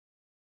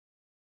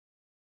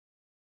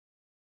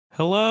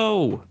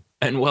Hello,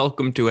 and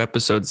welcome to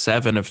episode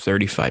 7 of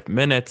 35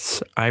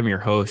 Minutes. I'm your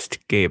host,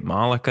 Gabe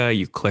Malika.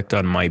 You clicked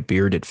on my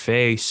bearded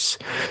face,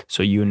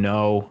 so you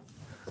know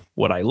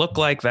what I look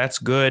like. That's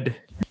good.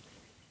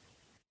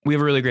 We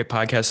have a really great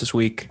podcast this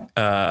week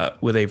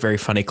with a very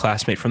funny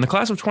classmate from the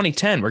class of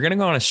 2010. We're going to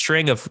go on a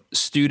string of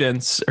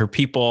students or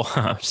people,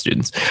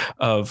 students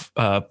of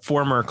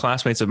former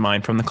classmates of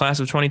mine from the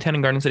class of 2010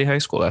 in Garden City High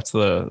School. That's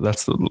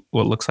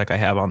what looks like I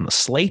have on the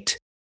slate.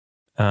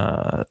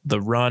 The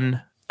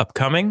run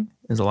upcoming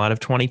is a lot of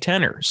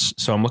 2010ers.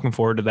 So I'm looking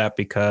forward to that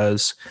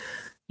because,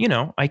 you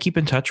know, I keep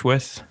in touch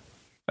with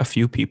a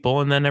few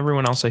people and then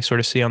everyone else I sort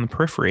of see on the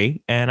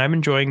periphery, and I'm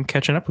enjoying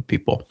catching up with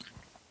people.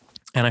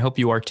 And I hope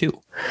you are too.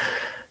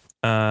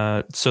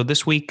 So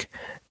this week,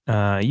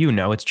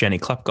 it's Jenny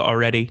Klepka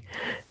already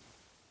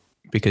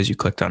because you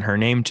clicked on her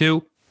name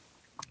too.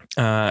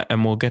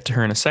 And we'll get to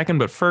her in a second.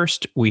 But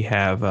first, we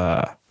have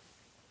a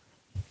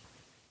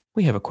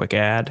quick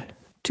ad.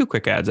 2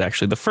 quick ads,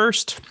 actually. The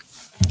first,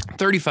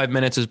 35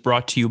 Minutes, is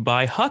brought to you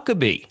by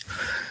Huckabee.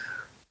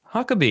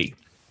 Huckabee,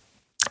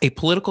 a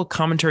political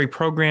commentary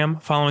program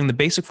following the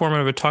basic format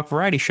of a talk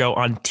variety show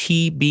on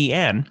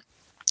TBN,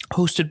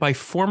 hosted by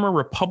former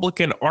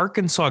Republican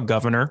Arkansas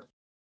Governor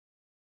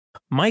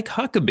Mike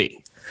Huckabee.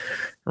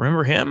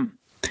 Remember him?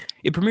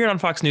 It premiered on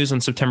Fox News on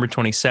September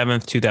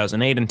 27th,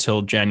 2008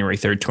 until January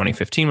 3rd,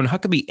 2015, when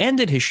Huckabee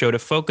ended his show to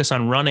focus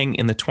on running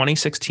in the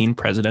 2016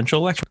 presidential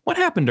election. What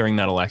happened during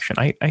that election?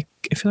 I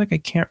feel like I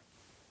can't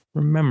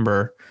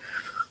remember,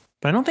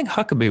 but I don't think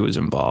Huckabee was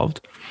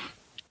involved.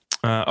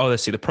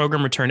 Let's see. The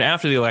program returned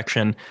after the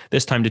election,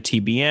 this time to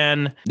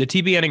TBN. The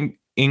TBN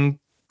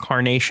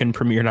incarnation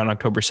premiered on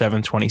October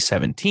 7,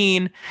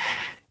 2017.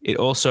 It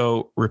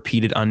also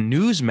repeated on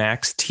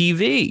Newsmax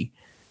TV.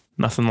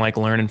 Nothing like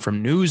learning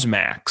from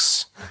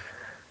Newsmax.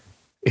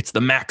 It's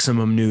the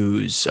maximum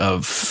news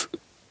of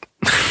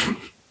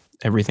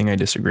everything I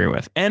disagree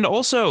with. And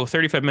also,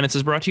 35 Minutes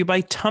is brought to you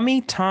by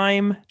Tummy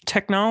Time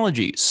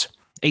Technologies,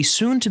 a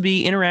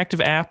soon-to-be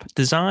interactive app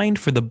designed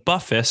for the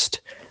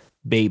buffest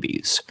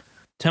babies.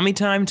 Tummy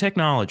Time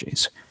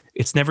Technologies.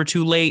 It's never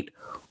too late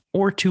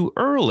or too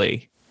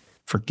early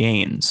for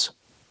gains.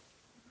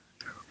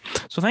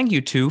 So thank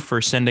you, too,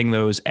 for sending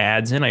those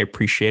ads in. I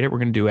appreciate it. We're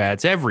going to do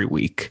ads every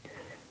week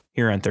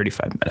here on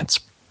 35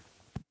 Minutes.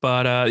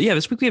 But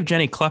this week we have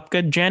Jenny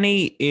Klepka.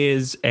 Jenny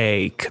is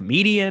a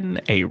comedian,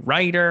 a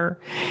writer,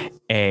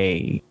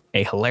 a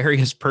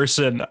hilarious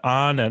person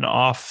on and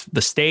off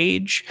the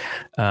stage.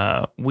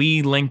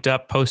 We linked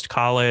up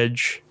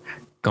post-college,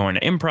 going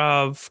to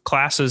improv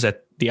classes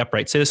at the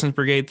Upright Citizens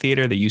Brigade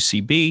Theater, the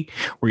UCB,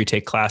 where you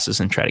take classes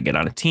and try to get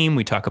on a team.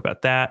 We talk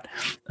about that.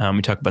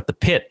 We talk about the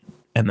Pit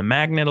and the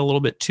Magnet a little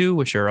bit too,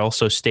 which are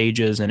also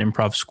stages and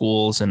improv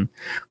schools and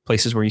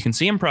places where you can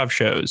see improv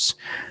shows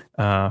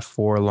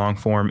for long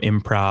form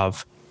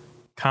improv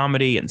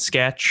comedy and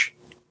sketch.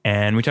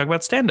 And we talk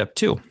about stand-up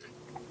too,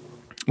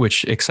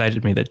 which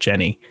excited me that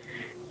Jenny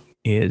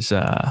has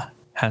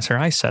her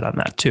eyes set on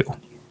that too,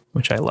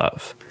 which I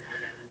love.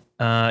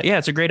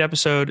 It's a great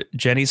episode.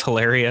 Jenny's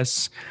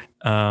hilarious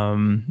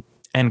and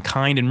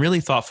kind and really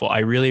thoughtful.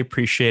 I really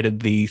appreciated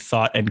the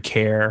thought and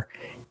care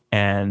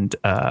and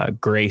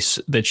grace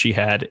that she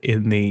had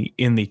in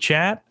the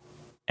chat,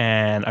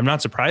 and I'm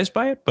not surprised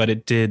by it, but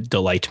it did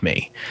delight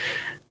me.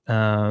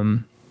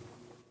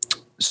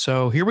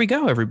 So here we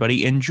go,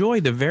 everybody. Enjoy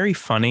the very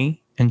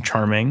funny and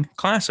charming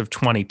class of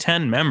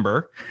 2010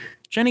 member,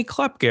 Jenny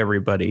Klepka,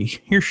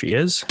 everybody. Here she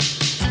is.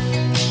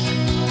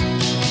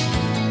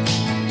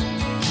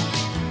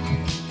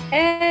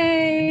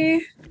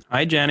 Hey.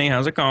 Hi, Jenny.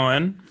 How's it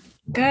going?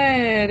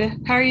 Good.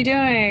 How are you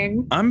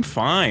doing? I'm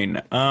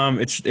fine.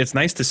 It's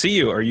nice to see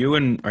you. Are you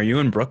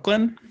in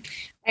Brooklyn?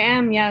 I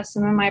am. Yes,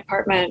 I'm in my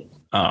apartment.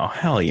 Oh,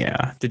 hell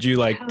yeah. Did you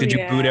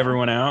boot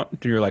everyone out?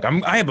 You were like,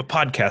 I have a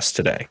podcast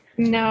today.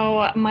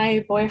 No,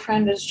 my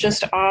boyfriend is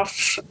just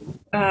off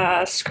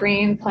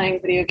screen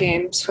playing video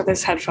games with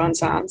his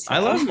headphones on. So. I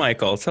love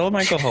Michael. Tell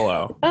Michael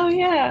hello. Oh,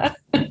 yeah.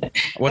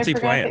 What's he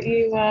playing? That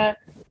you,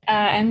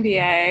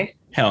 NBA.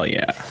 Hell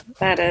yeah.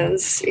 That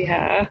is,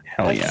 yeah.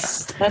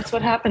 That's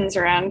what happens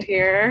around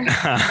here.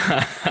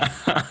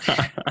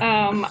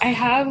 I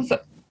have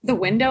the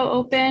window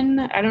open.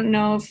 I don't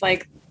know if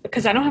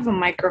because I don't have a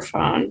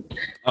microphone.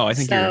 Oh, I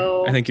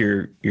think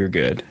you're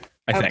good.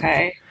 I think.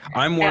 Okay.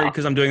 I'm worried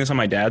because I'm doing this on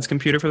my dad's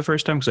computer for the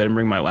first time because I didn't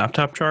bring my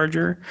laptop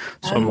charger.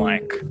 So I'm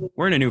like,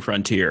 we're in a new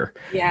frontier.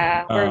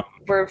 Yeah,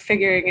 we're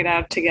figuring it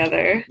out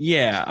together.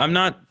 Yeah, I'm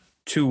not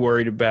too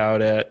worried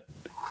about it.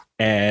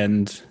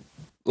 And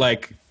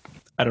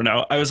I don't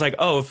know. I was like,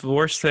 if the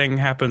worst thing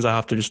happens, I'll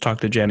have to just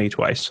talk to Jenny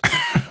twice.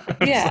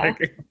 Yeah.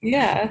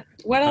 Yeah.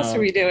 What else are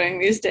we doing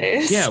these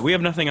days? Yeah, we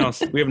have nothing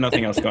else. We have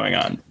nothing else going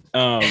on.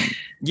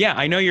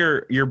 I know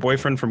your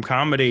boyfriend from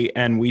comedy,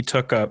 and we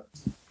took a.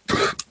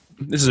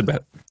 This is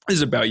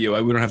about you.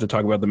 We don't have to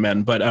talk about the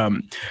men, but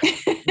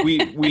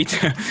we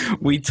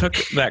took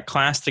that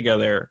class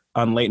together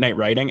on late night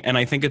writing, and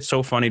I think it's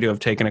so funny to have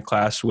taken a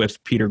class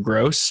with Peter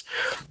Gross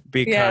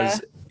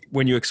because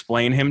when you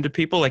explain him to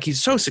people, like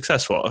he's so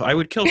successful. I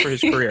would kill for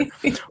his career.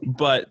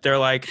 But they're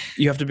like,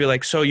 you have to be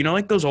like, so,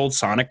 like those old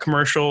Sonic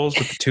commercials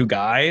with the two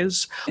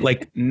guys,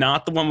 like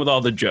not the one with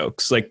all the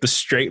jokes, like the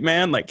straight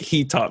man, like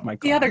he taught my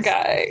class. The other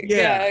guy.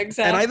 Yeah,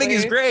 exactly. And I think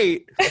he's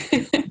great,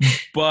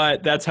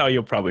 but that's how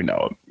you'll probably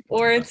know him.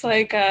 Or it's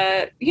like,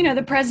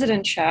 the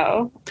President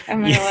Show.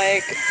 And they're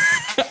like,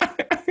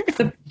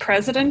 the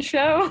President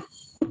Show?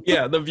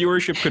 Yeah, the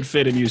viewership could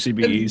fit in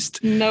UCB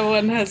East. No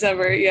one has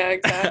ever. Yeah,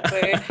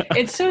 exactly.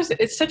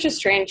 It's such a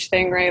strange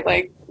thing, right?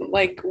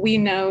 Like we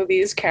know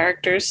these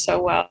characters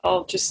so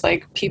well, just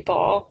like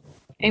people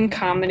in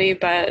comedy.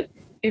 But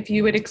if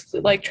you would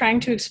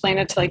trying to explain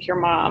it to like your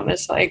mom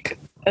is like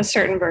a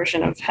certain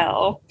version of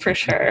hell for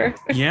sure.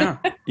 Yeah.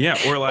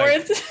 Or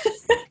like,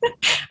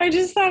 I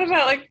just thought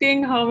about like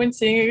being home and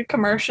seeing a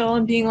commercial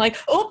and being like,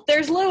 oh,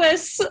 there's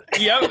Lewis.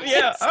 Yeah.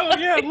 Oh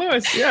yeah,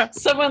 Lewis. Yeah.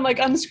 Someone like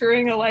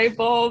unscrewing a light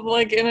bulb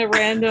like in a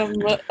random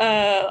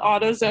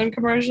AutoZone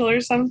commercial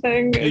or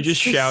something. You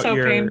just shout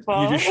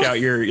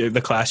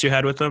the class you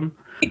had with them.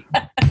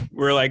 Yes.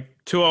 We're like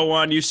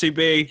 201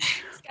 UCB.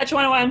 Sketch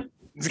 101.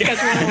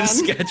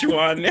 Sketch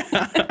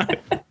 101.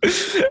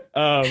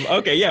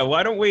 Okay, yeah.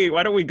 Why don't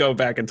we go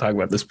back and talk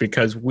about this,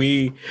 because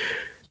we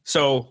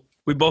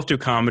both do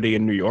comedy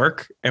in New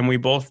York, and we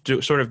both do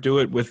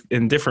it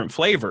in different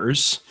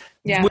flavors.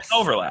 Yes. With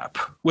overlap,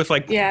 with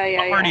like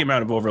a hearty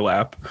amount of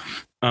overlap.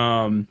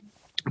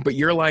 But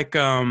you're like,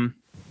 from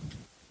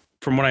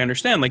what I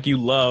understand, like you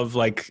love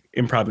like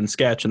improv and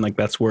sketch, and like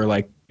that's where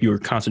like you're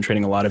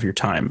concentrating a lot of your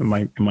time.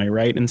 Am I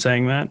right in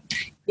saying that?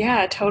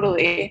 Yeah,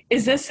 totally.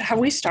 Is this how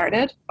we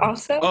started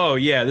also? Oh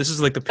yeah, this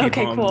is like the Pete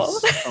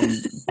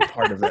Holmes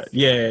part of it.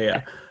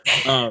 Yeah.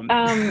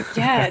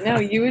 No,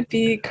 you would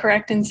be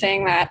correct in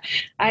saying that.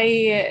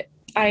 I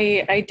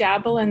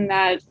dabble in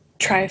that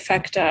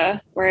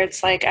trifecta where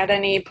it's like at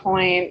any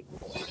point,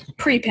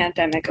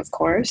 pre-pandemic, of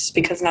course,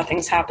 because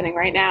nothing's happening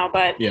right now,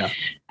 but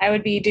I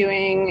would be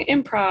doing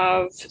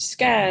improv,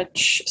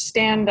 sketch,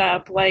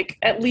 stand-up, like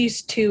at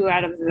least 2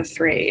 out of the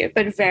 3,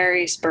 but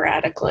very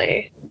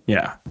sporadically.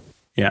 Yeah.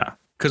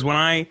 Because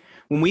when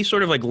we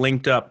sort of like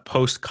linked up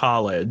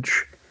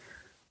post-college,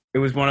 it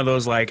was one of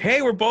those like,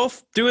 hey, we're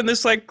both doing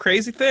this like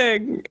crazy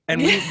thing.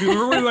 And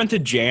remember we went to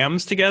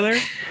jams together?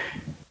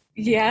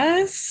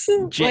 Yes.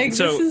 This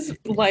is a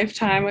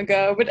lifetime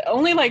ago, but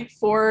only like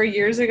 4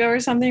 years ago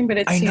or something, but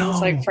it seems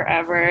like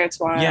forever. It's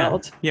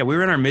wild. Yeah, we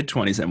were in our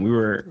mid-20s then. We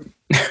weren't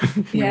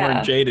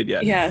jaded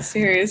yet. Yeah,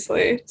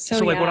 seriously. So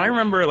like what I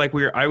remember, like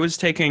I was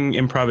taking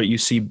improv at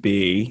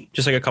UCB,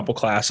 just like a couple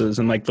classes,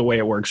 and like the way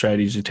it works, right,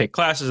 is you take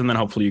classes and then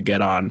hopefully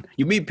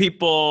you meet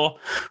people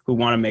who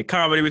want to make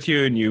comedy with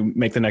you, and you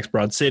make the next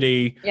Broad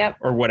City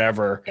or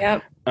whatever.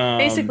 Yep.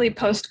 Basically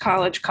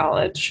post-college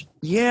college.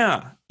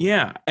 Yeah.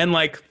 And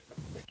like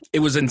it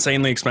was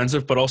insanely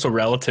expensive, but also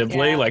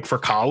relatively like for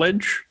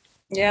college.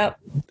 Yep.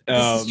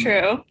 This is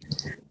true.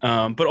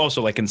 But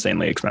also like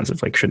insanely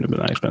expensive, like shouldn't have been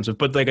that expensive.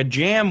 But like a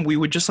jam, we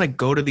would just like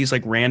go to these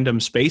like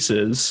random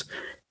spaces,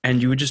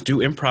 and you would just do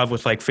improv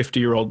with like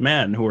 50-year-old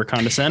men who were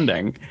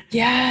condescending.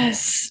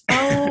 Yes.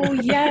 Oh,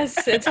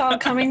 yes. It's all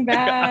coming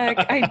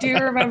back. I do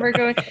remember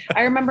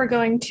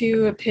going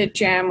to a pit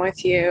jam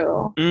with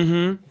you.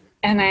 Mm-hmm.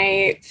 And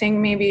I think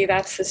maybe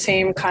that's the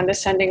same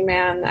condescending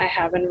man I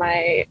have in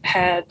my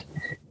head.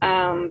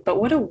 But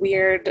what a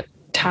weird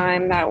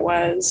time that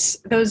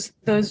was.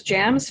 Those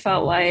jams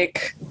felt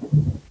like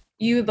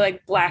you'd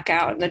like black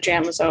out and the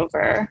jam was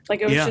over.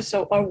 Like it was just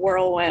a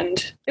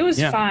whirlwind. It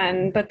was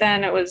fun, but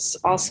then it was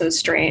also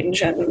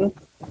strange and awkward.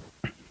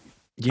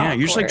 You're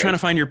just like trying to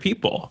find your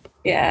people.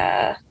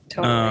 Yeah,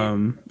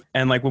 totally.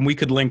 And like when we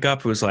could link up,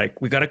 it was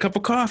like, we got a cup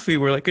of coffee.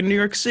 We're like in New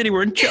York City.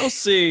 We're in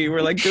Chelsea.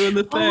 We're like doing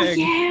the thing. Oh,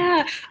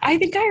 yeah. I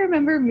think I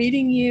remember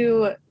meeting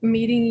you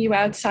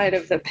outside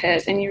of the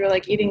pit, and you were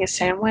like eating a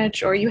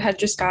sandwich, or you had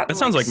just gotten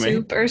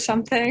soup or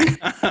something.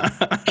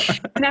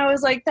 And I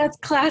was like, that's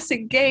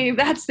classic Gabe.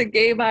 That's the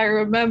Gabe I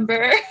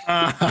remember.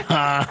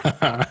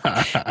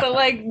 But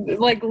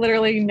like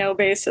literally no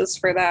basis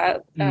for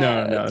that.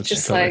 No, it's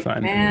just totally like,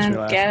 fine. Man,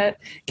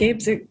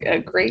 Gabe's a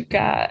great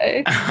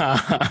guy.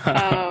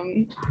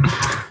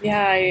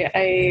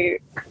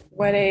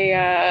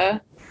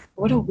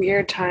 What a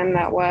weird time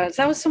that was.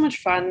 That was so much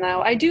fun,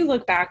 though. I do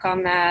look back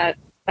on that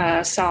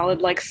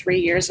solid like 3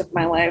 years of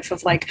my life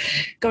of like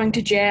going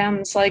to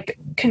jams, like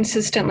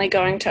consistently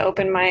going to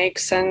open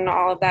mics and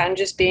all of that, and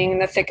just being in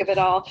the thick of it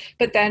all.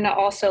 But then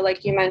also,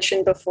 like you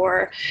mentioned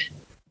before,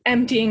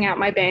 emptying out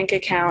my bank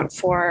account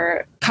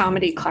for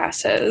comedy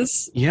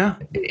classes. Yeah.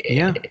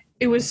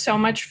 It was so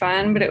much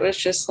fun, but it was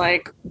just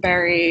like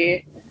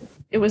it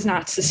was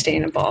not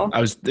sustainable. I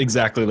was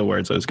exactly the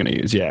words I was going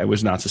to use. Yeah, it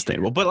was not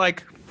sustainable. But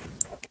like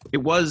it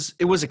was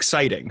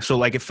exciting. So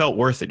like it felt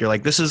worth it. You're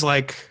like, this is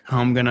like how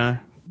I'm going to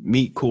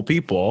meet cool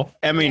people.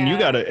 I mean,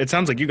 it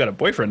sounds like you got a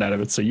boyfriend out of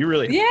it. So you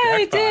really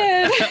I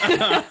did.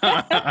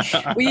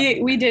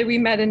 we did. We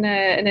met in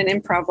an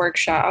improv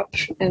workshop,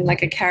 in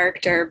like a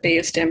character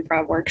based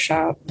improv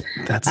workshop.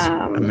 That's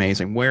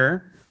amazing.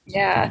 Where?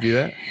 Yeah. Did you do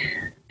that?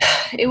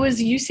 It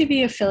was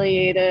UCB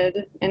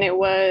affiliated, and it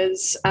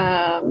was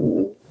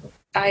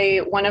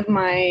one of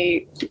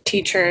my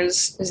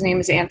teachers, his name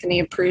is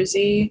Anthony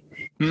Abruzzi.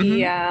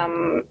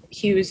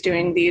 He was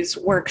doing these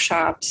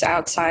workshops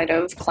outside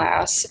of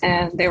class,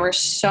 and they were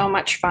so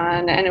much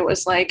fun. And it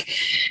was like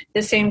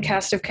the same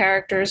cast of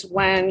characters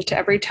went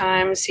every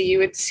time, so you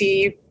would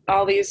see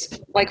all these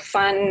like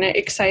fun,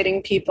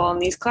 exciting people in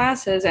these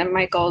classes, and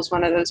Michael is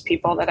one of those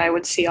people that I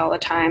would see all the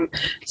time.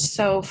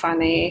 So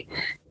funny.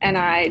 And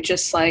I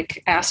just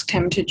like asked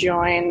him to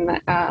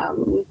join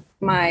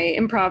my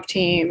improv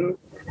team,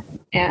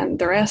 and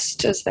the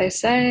rest, as they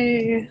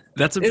say,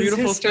 that's a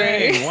beautiful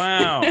thing.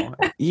 Wow.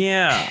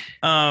 Yeah.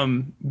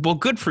 Well,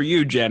 good for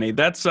you, Jenny.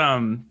 That's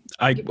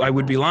I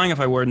would be lying if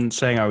I weren't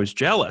saying I was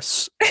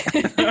jealous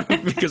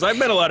because I've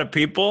met a lot of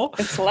people.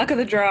 It's luck of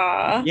the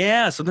draw.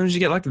 Yeah. Sometimes you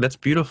get lucky. That's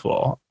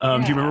beautiful. Do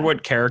you remember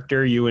what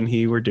character you and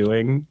he were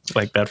doing,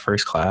 like that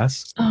first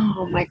class?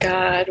 Oh my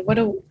God.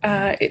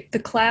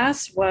 The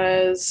class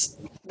was,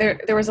 there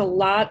was a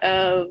lot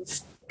of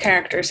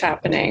characters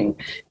happening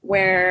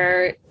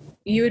where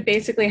you would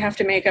basically have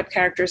to make up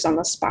characters on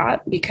the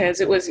spot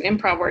because it was an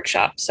improv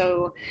workshop.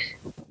 So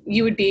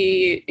you would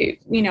be,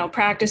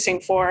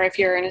 practicing for if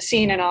you're in a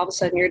scene and all of a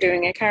sudden you're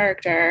doing a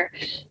character.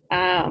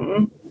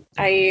 I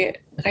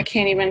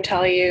can't even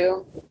tell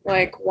you,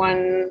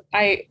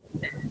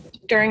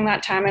 during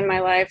that time in my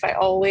life, I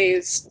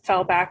always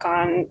fell back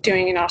on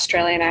doing an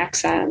Australian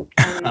accent.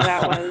 And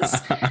that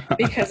was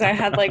because I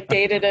had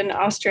dated an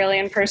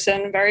Australian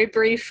person very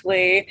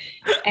briefly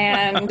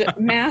and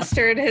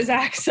mastered his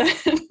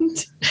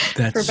accent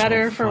for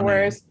better or for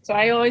worse. So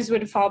I always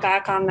would fall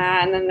back on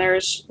that. And then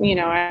there's,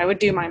 I would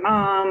do my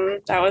mom.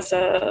 That was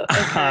a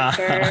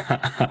character.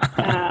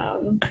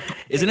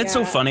 Isn't it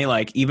so funny?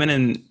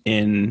 Even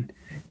in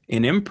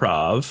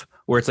improv,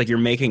 where it's you're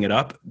making it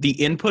up, the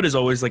input is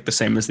always the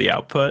same as the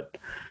output.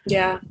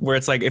 Yeah. Where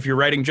it's if you're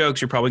writing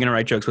jokes, you're probably going to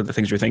write jokes with the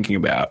things you're thinking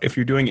about. If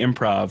you're doing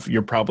improv,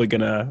 you're probably going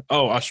to,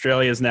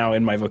 Australia is now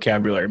in my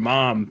vocabulary.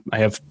 Mom, I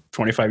have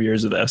 25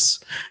 years of this.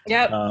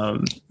 Yep.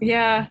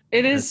 Yeah,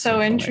 it is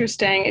so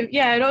interesting.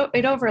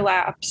 It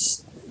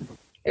overlaps.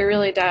 It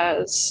really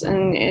does.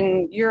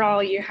 And you're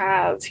all you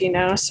have,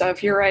 so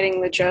if you're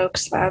writing the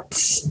jokes,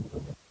 that's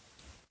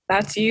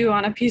you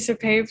on a piece of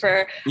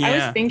paper. Yeah. I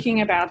was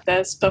thinking about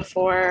this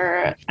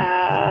before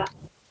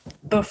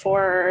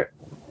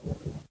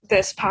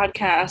this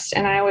podcast,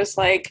 and I was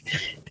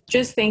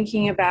just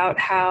thinking about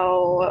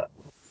how,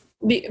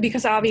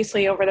 because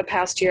obviously over the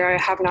past year I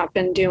have not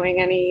been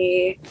doing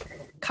any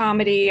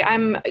comedy.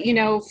 I'm,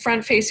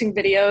 front-facing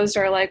videos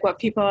are what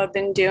people have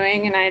been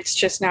doing, and it's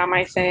just not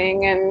my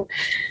thing, and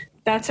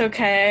that's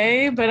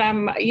okay. But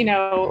I'm,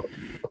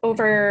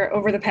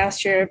 over the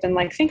past year, I've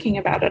been thinking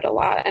about it a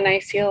lot, and I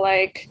feel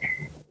like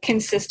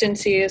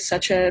consistency is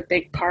such a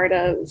big part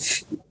of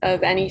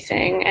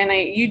anything. And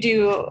you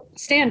do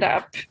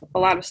stand-up, a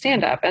lot of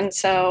stand-up, and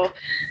so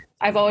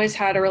I've always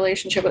had a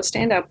relationship with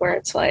stand-up where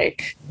it's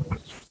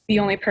the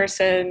only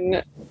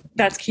person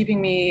that's keeping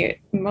me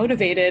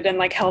motivated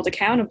and held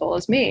accountable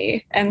is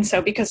me. And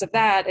so because of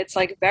that, it's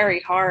very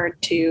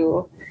hard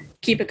to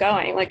keep it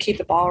going, keep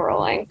the ball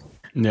rolling.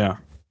 Yeah.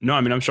 No,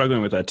 I mean, I'm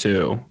struggling with that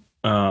too.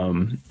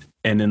 And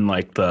in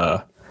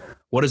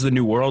what does the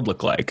new world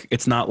look like?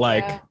 It's not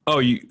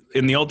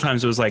in the old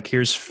times it was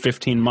here's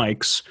 15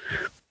 mics,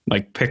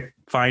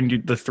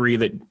 find the 3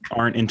 that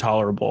aren't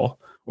intolerable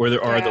or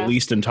that are the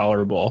least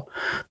intolerable.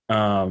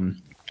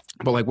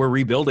 But we're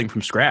rebuilding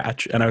from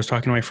scratch. And I was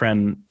talking to my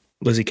friend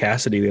Lizzie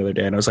Cassidy the other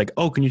day, and I was like,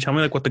 oh, can you tell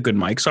me what the good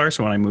mics are?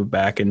 So when I move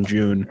back in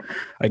June,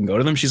 I can go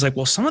to them. She's like,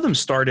 well, some of them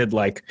started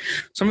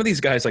some of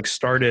these guys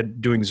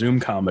started doing Zoom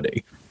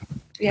comedy.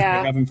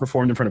 Yeah. I haven't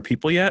performed in front of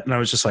people yet. And I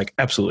was just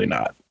absolutely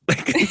not.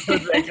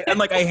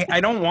 And I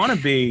don't want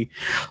to be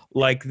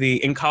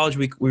in college,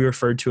 we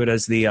referred to it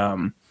as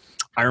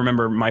I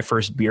remember my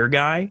first beer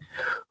guy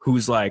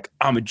who's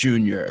I'm a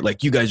junior,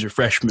 you guys are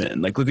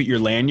freshmen, look at your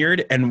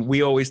lanyard. And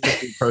we always took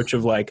the approach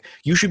of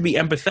you should be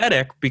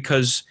empathetic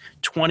because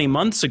 20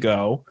 months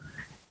ago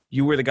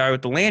you were the guy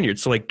with the lanyard.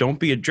 So don't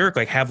be a jerk,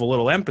 have a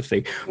little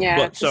empathy.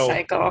 Yeah. It's a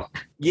cycle.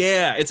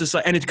 Yeah.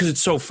 And it's because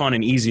it's so fun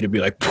and easy to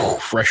be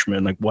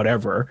freshman,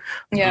 whatever.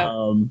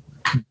 Yeah.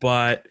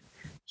 But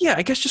yeah,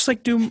 I guess just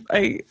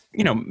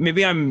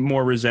maybe I'm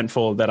more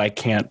resentful that I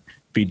can't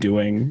be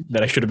doing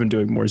that. I should have been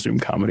doing more Zoom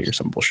comedy or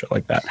some bullshit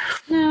like that.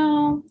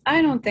 No,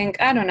 I don't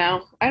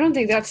know. I don't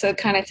think that's the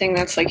kind of thing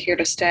that's here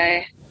to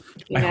stay.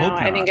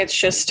 I think it's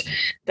just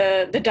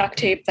the duct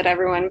tape that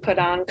everyone put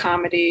on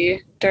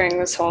comedy during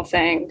this whole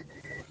thing.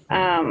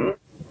 I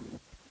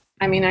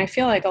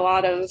feel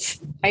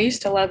I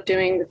used to love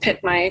doing the pit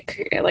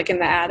mic, in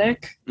the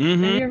attic.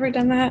 Mm-hmm. Have you ever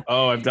done that?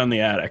 Oh, I've done the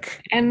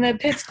attic. And the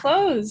pit's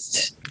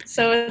closed.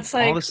 So it's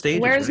all the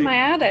stages, where's my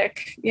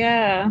attic?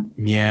 Yeah.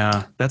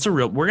 Yeah.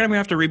 We're going to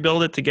have to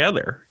rebuild it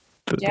together.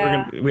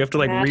 Yeah. We have to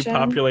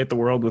repopulate the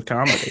world with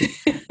comedy.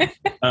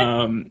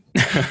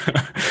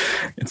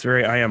 It's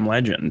very I Am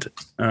Legend.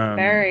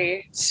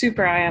 Very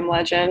super I Am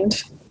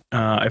Legend.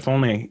 If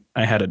only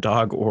I had a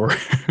dog,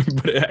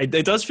 but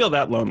it does feel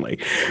that lonely.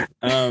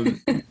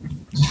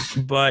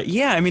 But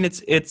yeah, I mean,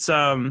 it's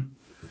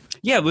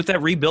yeah, with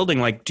that rebuilding,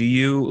 like, what do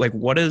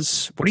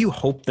you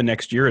hope the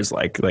next year is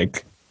like?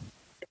 Like,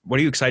 what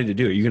are you excited to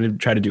do? Are you going to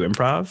try to do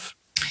improv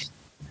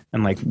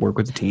and like work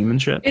with the team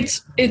and shit?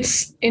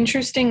 It's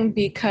interesting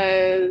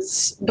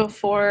because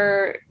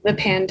before the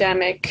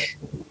pandemic,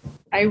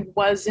 I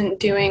wasn't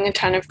doing a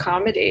ton of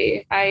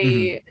comedy.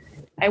 I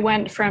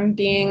went from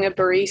being a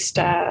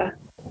barista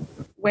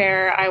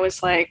where I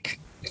was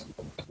like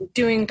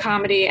doing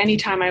comedy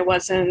anytime I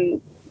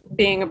wasn't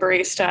being a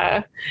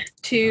barista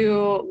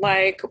to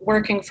like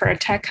working for a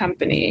tech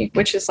company,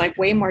 which is like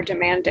way more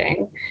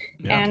demanding.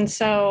 Yeah. And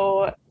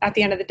so at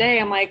the end of the day,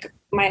 I'm like,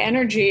 my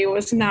energy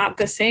was not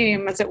the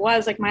same as it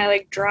was. Like my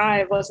like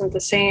drive wasn't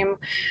the same.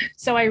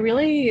 So I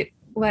really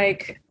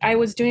I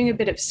was doing a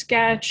bit of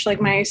sketch,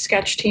 like my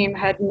sketch team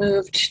had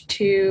moved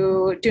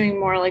to doing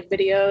more like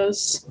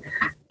videos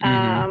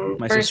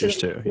my versus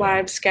too, yeah.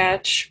 Live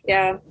sketch.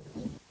 Yeah.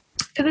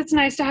 Because it's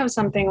nice to have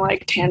something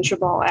like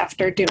tangible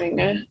after doing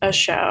a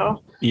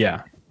show.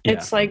 Yeah.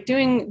 It's like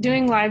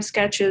doing live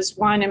sketches,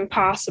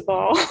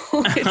 impossible.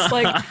 It's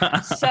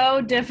like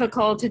so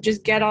difficult to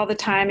just get all the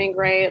timing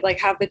right, like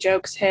have the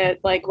jokes hit.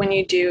 Like when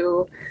you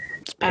do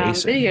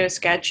video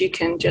sketch, you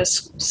can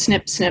just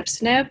snip,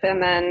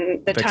 and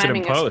then the Fix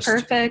timing is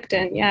perfect.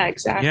 And yeah,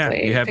 exactly. Yeah,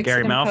 you have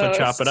Gary Malfa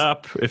chop it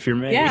up if you're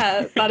made.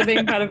 Yeah, bada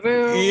bing, bada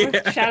boom.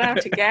 Yeah. Shout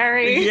out to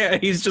Gary. Yeah,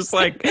 he's just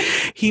like,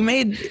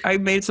 I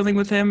made something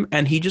with him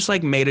and he just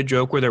like made a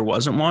joke where there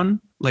wasn't one,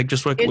 like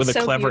just like with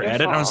a clever beautiful.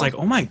 Edit. And I was like,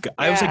 oh my God,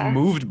 I was like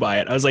moved by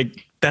it. I was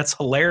like, that's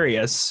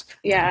hilarious.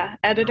 Yeah,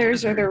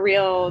 editors are the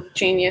real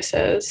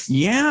geniuses.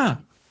 Yeah.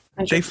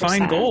 100%. They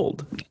find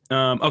gold.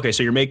 Okay,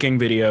 so you're making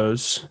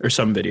videos or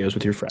some videos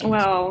with your friends.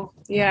 Well,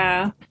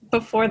 yeah,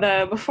 before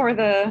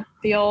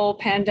the old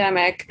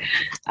pandemic.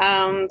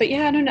 But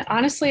yeah, I don't know.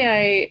 Honestly,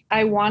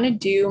 I want to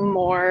do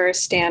more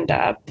stand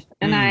up,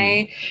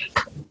 and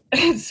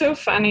it's so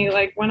funny.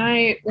 Like when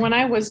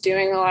I was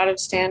doing a lot of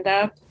stand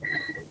up,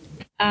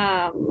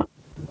 I'm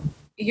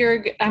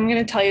going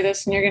to tell you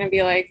this, and you're going to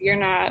be like, you're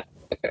not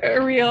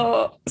a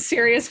real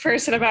serious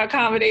person about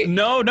comedy.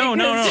 No.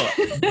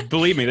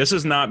 Believe me, this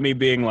is not me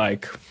being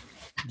like,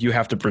 you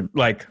have to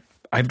like,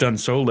 I've done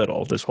so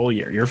little this whole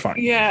year. You're fine.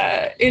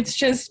 Yeah. It's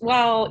just,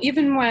 well,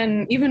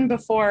 even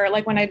before,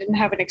 like when I didn't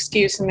have an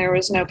excuse and there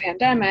was no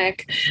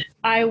pandemic,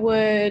 I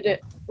would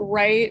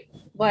write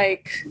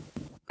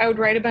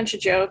a bunch of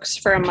jokes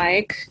for a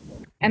mic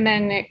and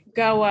then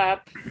go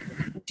up,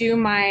 do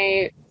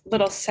my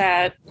little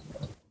set.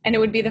 And it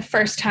would be the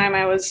first time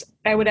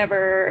I would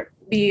ever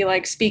be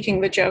like speaking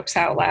the jokes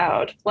out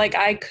loud. Like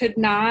I could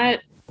not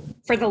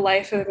for the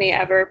life of me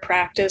ever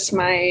practice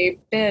my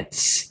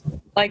bits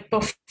like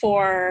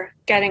before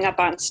getting up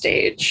on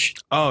stage.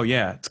 Oh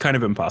yeah, it's kind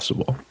of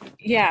impossible.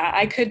 Yeah,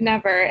 I could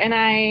never. And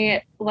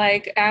I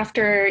like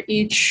after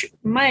each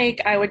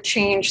mic, I would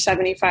change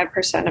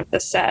 75% of the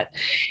set.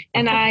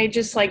 And I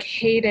just like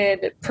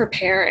hated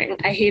preparing.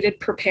 I hated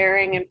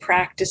preparing and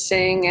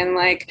practicing and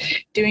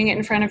like doing it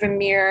in front of a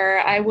mirror.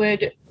 I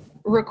would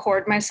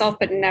record myself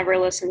but never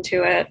listen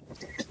to it.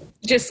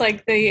 Just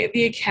like the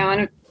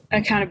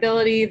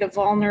accountability, the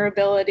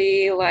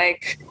vulnerability,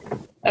 like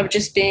of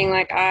just being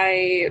like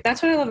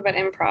that's what I love about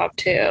improv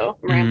too.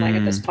 I'm rambling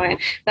at this point.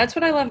 That's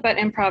what I love about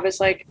improv is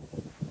like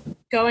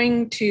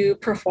going to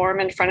perform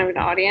in front of an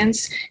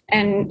audience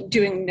and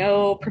doing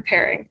no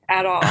preparing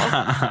at all.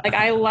 Like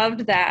I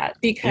loved that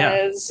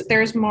because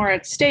there's more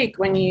at stake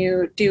when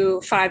you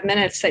do 5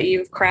 minutes that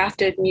you've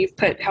crafted and you've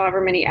put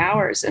however many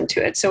hours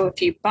into it. So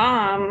if you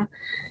bomb,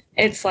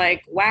 it's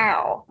like,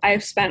 wow,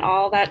 I've spent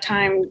all that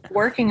time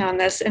working on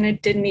this and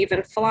it didn't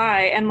even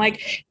fly. And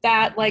like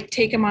that, like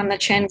take him on the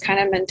chin kind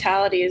of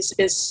mentality is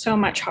so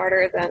much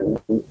harder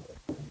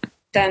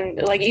than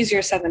like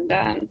easier said than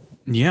done.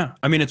 Yeah.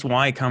 I mean, it's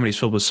why comedy's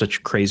filled with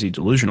such crazy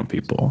delusional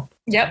people.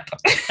 Yep.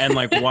 And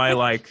like why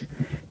like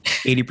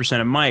 80%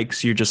 of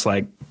mics, you're just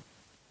like,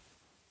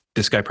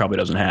 this guy probably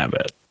doesn't have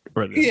it.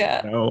 Or this,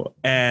 yeah. You know?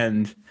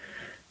 And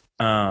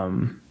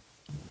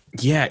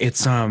yeah,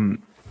 it's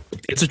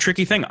a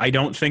tricky thing. I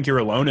don't think you're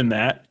alone in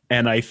that.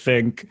 And I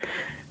think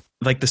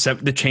like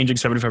the changing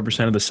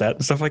 75% of the set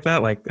and stuff like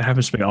that, like it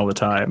happens to me all the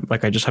time.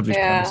 Like I just have these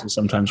premises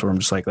sometimes where I'm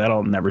just like,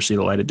 that'll never see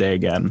the light of day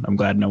again. I'm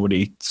glad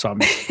nobody saw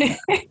me.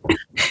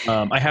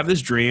 I have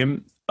this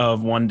dream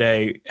of one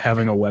day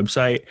having a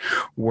website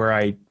where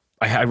I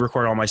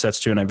record all my sets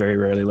too, and I very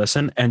rarely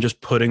listen, and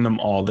just putting them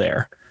all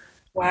there.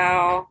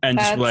 Wow. And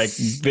just like,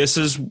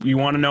 you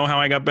want to know how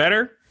I got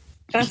better?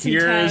 That's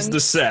Here's intense. The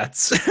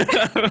sets.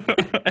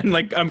 And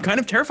like, I'm kind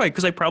of terrified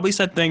because I probably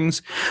said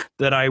things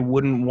that I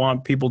wouldn't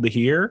want people to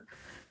hear.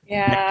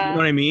 Yeah. You know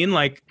what I mean?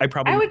 Like I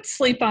would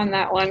sleep on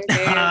that one,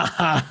 Gabe.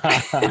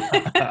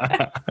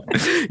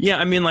 Yeah.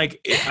 I mean,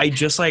 like, I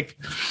just like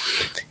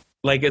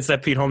it's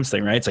that Pete Holmes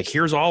thing, right? It's like,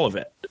 here's all of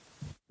it.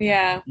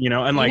 Yeah. You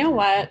know, and like,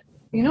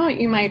 you know what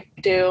you might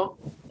do?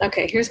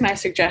 Okay, here's my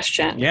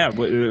suggestion. Yeah.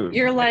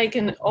 You're like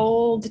an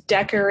old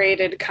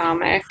decorated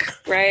comic,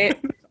 right?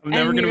 I'm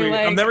never gonna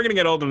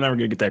get old. I'm never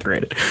gonna get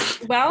decorated.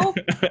 Well,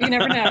 you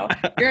never know.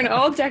 You're an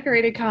old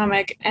decorated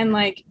comic, and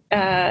like,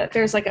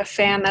 there's like a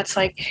fan that's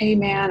like, "Hey,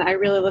 man, I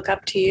really look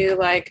up to you.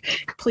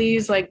 Like,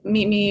 please, like,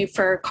 meet me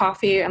for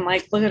coffee and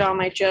like look at all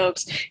my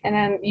jokes." And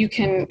then you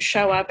can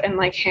show up and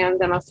like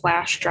hand them a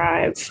flash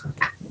drive,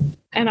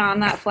 and on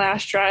that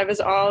flash drive is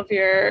all of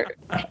your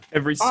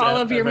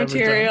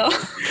material.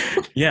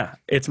 Yeah,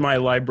 it's my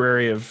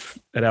library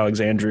at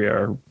Alexandria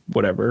or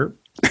whatever.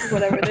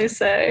 Whatever they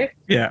say.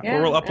 Yeah,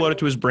 or we'll upload it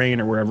to his brain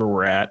or wherever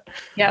we're at.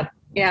 Yep.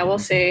 Yeah, we'll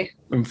see.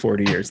 In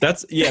 40 years.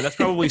 That's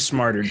probably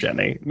smarter,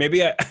 Jenny.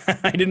 Maybe I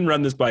didn't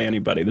run this by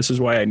anybody. This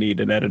is why I need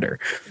an editor.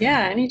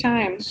 Yeah,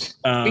 anytime.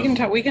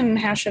 We can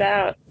hash it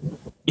out.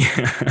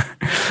 Yeah.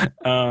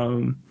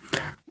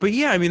 But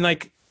yeah, I mean,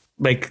 like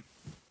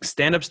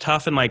stand-up's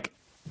tough, and like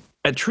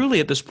truly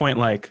at this point,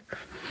 like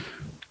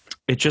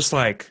it just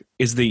like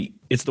it's the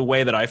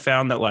way that I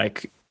found that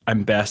like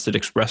I'm best at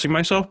expressing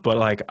myself. But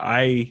like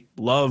I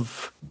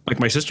love, like,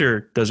 my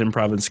sister does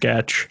improv and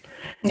sketch.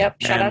 Yep.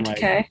 Shout out to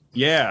Kay.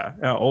 Yeah,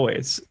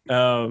 always.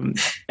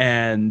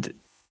 And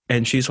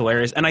she's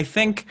hilarious. And I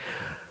think,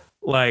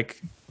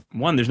 like,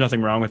 one, there's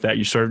nothing wrong with that.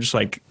 You sort of just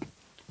like,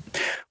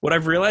 what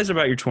I've realized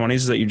about your 20s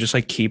is that you just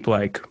like keep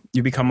like,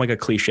 you become like a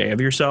cliche of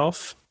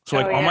yourself. So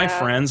like all my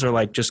friends are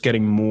like just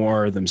getting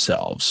more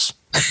themselves.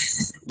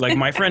 Like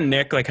my friend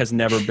Nick like has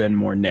never been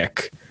more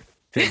Nick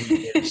than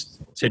he is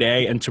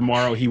today, and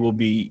tomorrow he will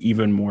be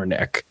even more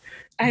Nick.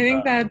 I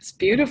think that's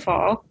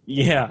beautiful.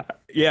 Yeah,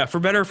 for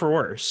better or for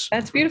worse.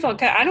 That's beautiful.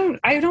 I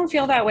don't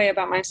feel that way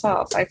about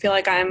myself. I feel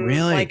like I'm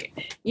really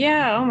like,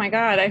 yeah, oh my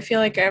God. I feel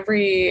like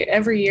every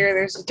year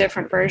there's a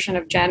different version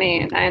of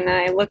Jenny, and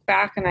I look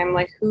back and I'm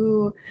like,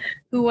 who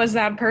was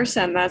that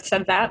person that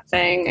said that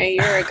thing a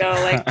year ago?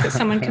 Like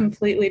someone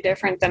completely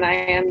different than I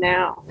am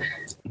now.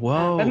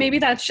 Whoa. But maybe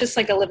that's just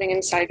like a living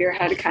inside your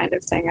head kind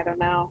of thing. I don't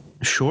know.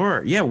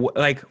 Sure. Yeah.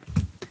 Like,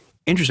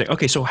 interesting.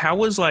 Okay. So how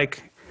was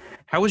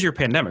your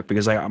pandemic?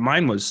 Because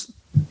mine was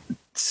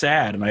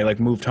sad, and I like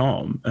moved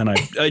home, and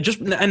I just,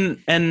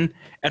 and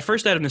at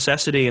first out of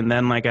necessity, and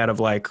then like out of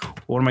like,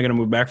 what am I going to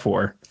move back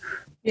for?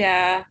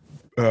 Yeah.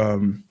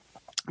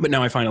 But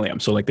now I finally am.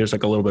 So like, there's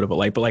like a little bit of a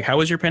light, but like, how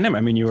was your pandemic?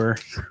 I mean, you were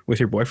with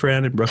your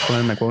boyfriend in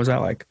Brooklyn. Like, what was that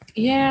like?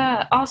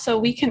 Yeah. Also,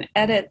 we can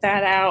edit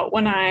that out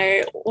when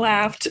I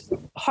laughed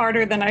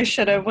harder than I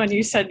should have when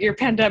you said your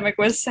pandemic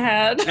was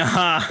sad.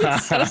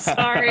 So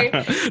sorry.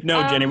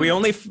 No, Jenny, we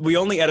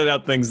only edit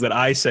out things that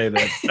I say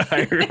that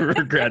I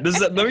regret.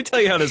 Let me tell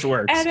you how this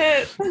works.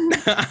 Edit.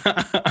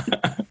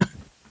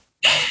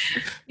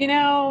 You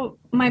know,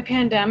 my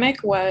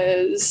pandemic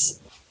was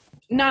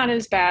not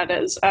as bad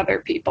as other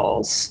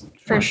people's,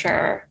 for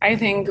sure. I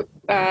think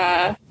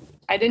I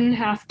didn't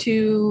have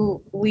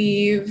to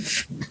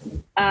leave.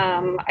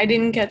 I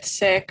didn't get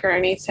sick or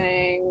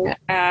anything.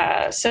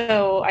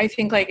 So I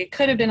think like it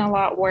could have been a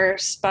lot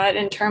worse. But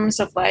in terms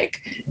of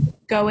like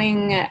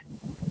going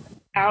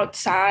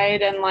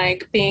outside and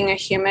like being a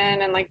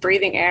human and like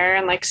breathing air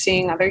and like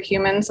seeing other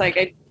humans, like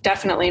I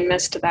definitely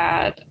missed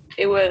that.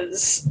 It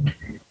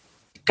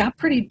got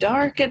pretty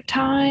dark at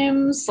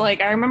times.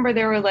 Like I remember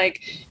there were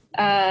like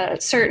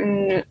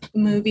certain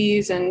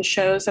movies and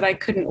shows that I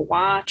couldn't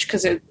watch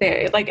because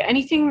they like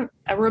anything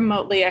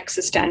remotely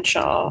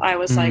existential. I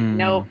was like,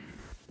 nope.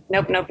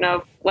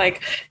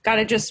 Like,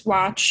 gotta just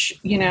watch,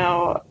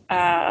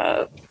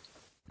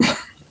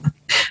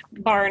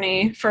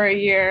 Barney for a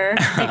year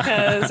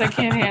because I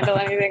can't handle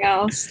anything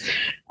else.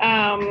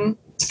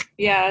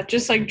 Yeah,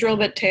 just like Drill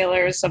Bit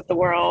Taylors of the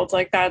world.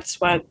 Like that's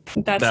the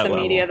level.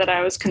 Media that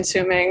I was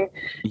consuming.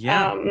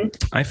 Yeah,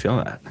 I feel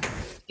that.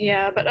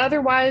 Yeah, but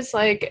otherwise,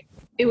 like,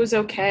 it was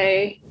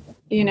okay,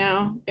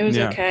 it was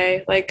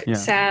okay. Like,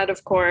 sad,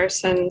 of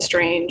course, and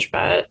strange,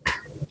 but,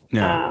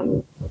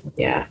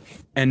 yeah.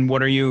 And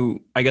what are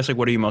you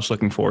most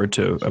looking forward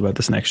to about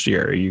this next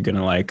year? Are you going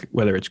to, like,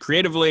 whether it's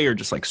creatively or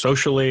just, like,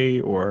 socially,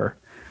 or,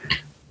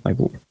 like,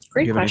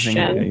 Great question.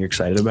 Anything that you're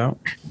excited about?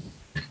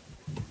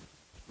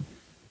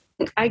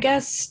 I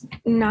guess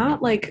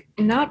not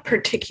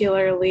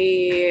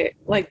particularly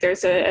like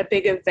there's a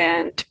big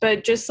event,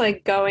 but just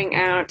like going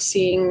out,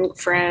 seeing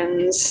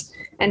friends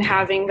and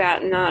having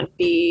that not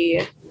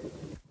be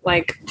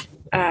like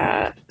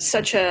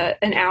such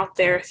an out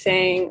there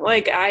thing.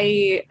 Like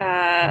I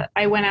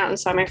went out and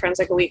saw my friends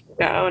like a week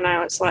ago, and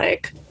I was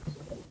like,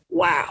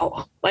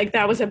 wow, like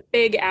that was a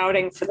big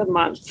outing for the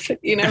month.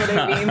 You know what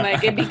I mean?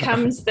 Like it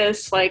becomes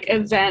this like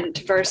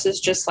event versus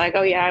just like,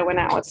 oh yeah, I went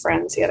out with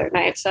friends the other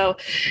night. So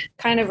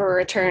kind of a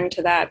return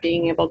to that,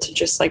 being able to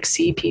just like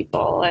see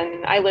people.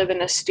 And I live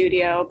in a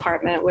studio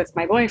apartment with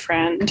my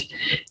boyfriend,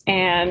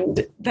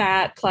 and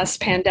that plus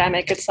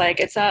pandemic, it's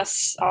like, it's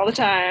us all the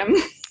time.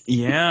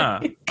 Yeah.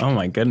 Oh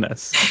my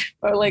goodness.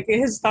 Or like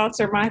his thoughts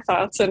are my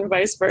thoughts and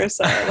vice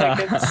versa.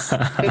 Like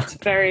it's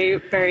very,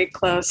 very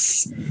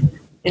close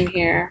in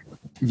here.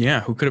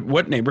 Yeah.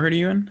 What neighborhood are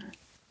you in?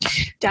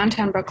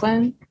 Downtown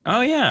Brooklyn.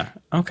 Oh yeah.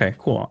 Okay,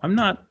 cool.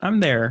 I'm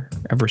there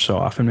ever so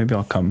often. Maybe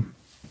I'll come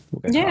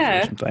We'll get coffee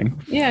or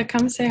something. Yeah,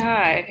 come say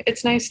hi.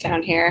 It's nice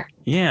down here.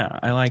 Yeah,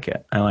 I like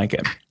it.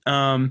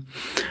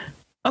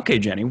 Okay,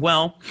 Jenny.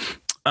 Well,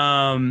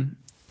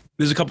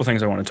 there's a couple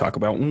things I want to talk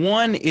about.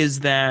 One is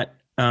that,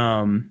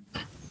 like,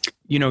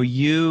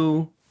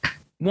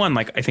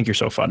 I think you're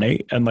so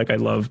funny, and like I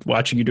love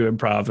watching you do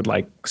improv and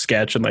like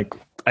sketch, and like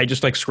I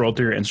just like scrolled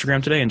through your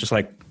Instagram today and just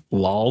like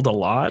lolled a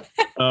lot.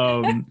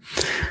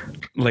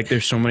 Like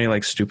there's so many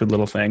like stupid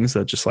little things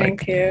that just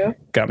like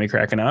got me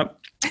cracking up.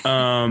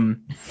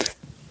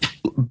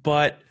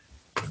 But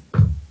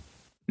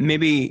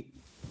maybe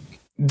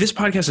this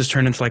podcast has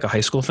turned into like a high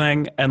school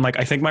thing. And like,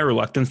 I think my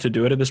reluctance to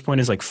do it at this point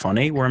is like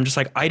funny, where I'm just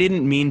like, I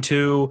didn't mean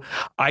to,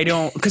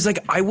 cause like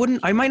I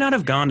might not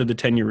have gone to the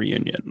 10-year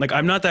reunion. Like,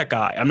 I'm not that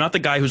guy. I'm not the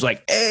guy who's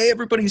like, hey,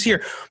 everybody's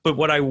here. But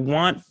what I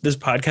want this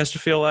podcast to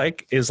feel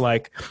like is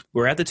like,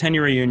 we're at the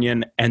 10-year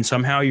reunion and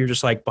somehow you're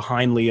just like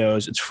behind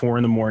Leo's, it's 4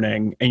 a.m.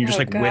 and you're just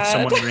with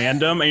someone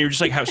random and you're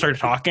just like, start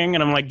talking.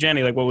 And I'm like,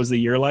 Jenny, like, what was the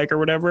year like or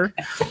whatever?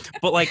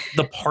 But like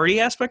the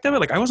party aspect of it,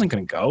 like I wasn't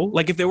going to go.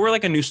 Like if there were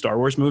like a new Star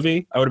Wars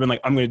movie, I would have been like,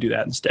 I'm going to do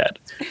that instead.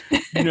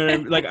 You know what I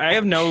mean? Like I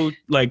have no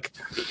like.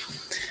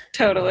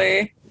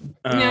 Totally.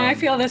 No, I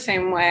feel the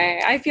same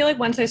way. I feel like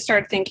once I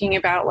start thinking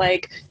about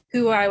like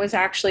who I was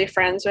actually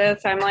friends with,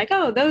 I'm like,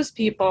 oh, those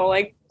people,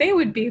 like they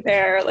would be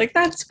there. Like,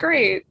 that's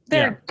great.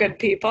 They're good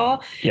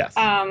people. Yes.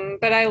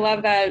 But I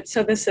love that.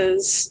 So this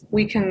is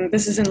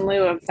in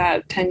lieu of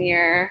that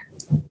 10-year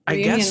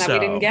reunion that we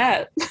didn't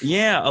get.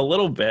 Yeah, a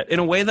little bit in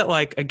a way that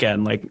like,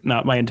 again, like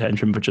not my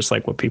intention, but just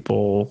like what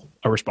people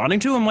are responding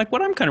to and like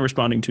what I'm kind of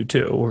responding to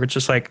too, where it's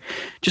just like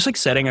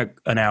setting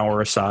an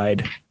hour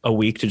aside a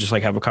week to just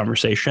like have a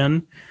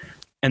conversation,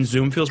 and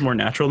Zoom feels more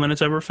natural than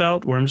it's ever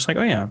felt, where I'm just like,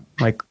 oh yeah,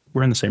 like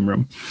we're in the same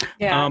room.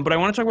 Yeah. But I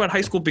want to talk about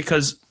high school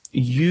because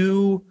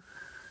you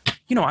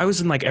know, I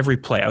was in like every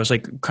play. I was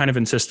like kind of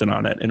insistent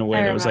on it in a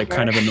way that was like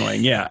kind of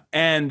annoying. Yeah.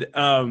 And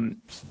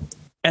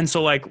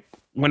so like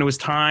when it was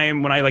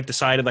time, when I like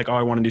decided like, oh,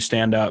 I want to do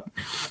stand up,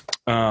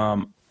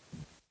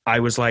 I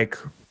was like,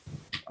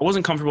 I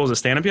wasn't comfortable as a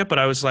stand up yet, but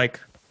I was like,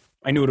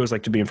 I knew what it was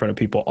like to be in front of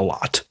people a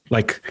lot.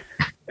 Like,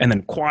 and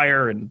then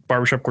choir and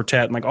barbershop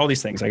quartet and like all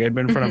these things. Like I'd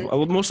been in front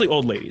of mostly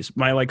old ladies.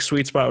 My like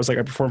sweet spot was like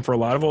I performed for a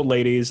lot of old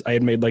ladies. I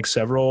had made like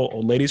several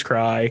old ladies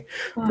cry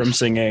from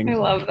singing. I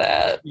love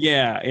that.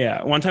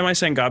 Yeah. One time I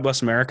sang God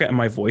Bless America and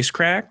my voice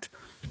cracked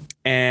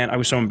and I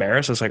was so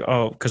embarrassed. I was like,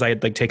 oh, because I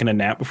had like taken a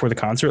nap before the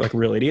concert, like a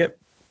real idiot.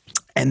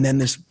 And then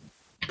this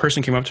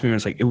person came up to me and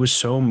was like, it was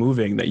so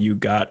moving that you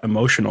got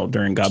emotional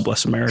during God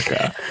Bless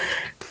America.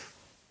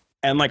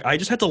 And like, I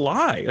just had to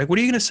lie. Like, what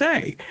are you going to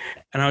say?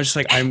 And I was just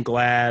like, I'm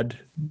glad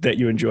that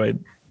you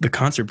enjoyed the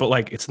concert, but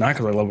like, it's not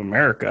because I love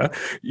America,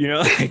 you know,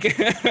 like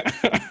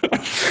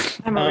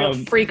I'm a real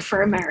freak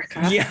for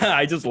America. Yeah.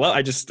 I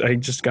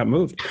just got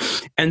moved.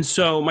 And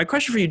so my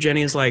question for you,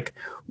 Jenny, is like,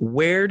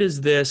 where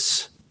does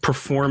this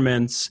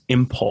performance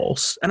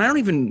impulse, and I don't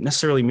even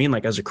necessarily mean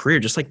like as a career,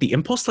 just like the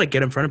impulse to like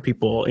get in front of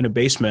people in a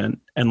basement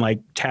and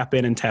like tap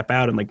in and tap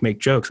out and like make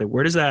jokes, like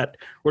where did that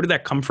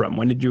come from?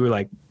 When did you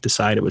like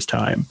decide it was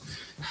time?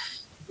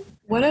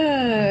 What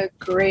a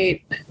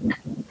great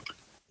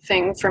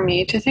thing for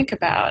me to think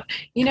about.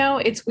 You know,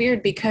 it's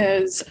weird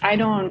because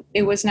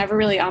it was never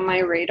really on my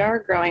radar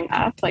growing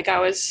up. Like I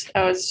was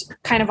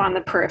kind of on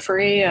the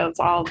periphery of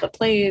all the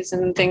plays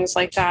and things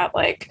like that.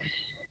 Like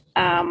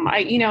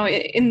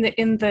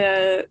in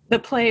the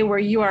play where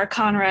you are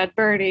Conrad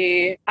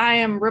Birdie, I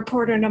am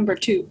reporter number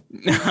 2.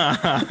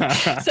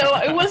 So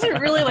it wasn't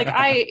really like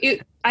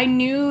I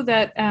knew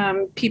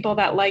that people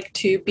that like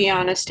to be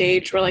on a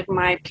stage were like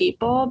my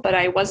people, but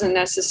I wasn't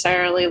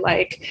necessarily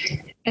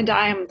like, and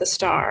I am the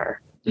star.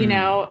 You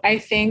know, I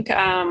think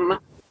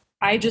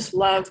I just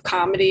love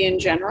comedy in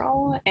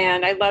general,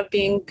 and I love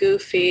being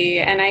goofy.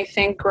 And I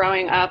think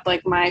growing up,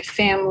 like my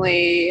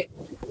family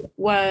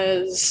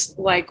was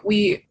like,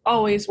 we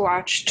always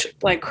watched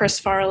like Chris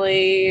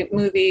Farley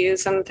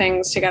movies and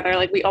things together.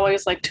 Like we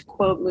always like to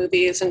quote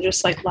movies and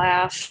just like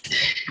laugh.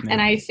 Yeah.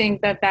 And I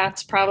think that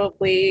that's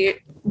probably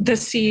the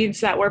seeds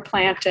that were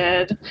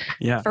planted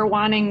for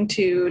wanting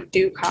to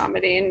do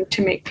comedy and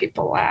to make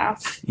people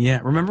laugh. Yeah.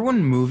 Remember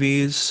when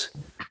movies,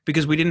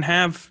 because we didn't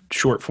have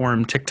short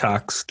form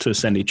TikToks to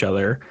send each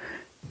other.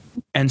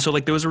 And so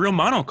like there was a real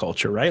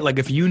monoculture, right? Like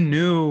if you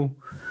knew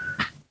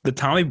the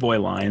Tommy Boy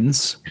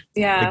lines,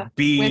 like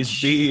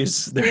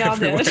bees, they're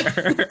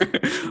everywhere.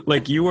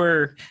 Like you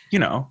were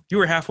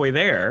halfway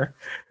there.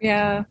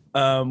 Yeah.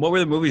 What were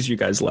the movies you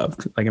guys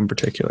loved, like in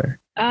particular?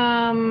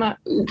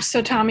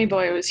 So Tommy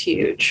Boy was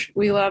huge.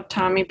 We loved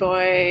Tommy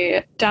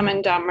Boy. Dumb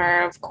and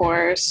Dumber, of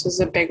course, was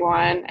a big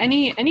one.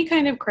 Any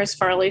kind of Chris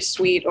Farley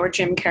suite or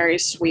Jim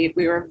Carrey suite,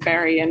 we were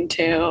very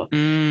into.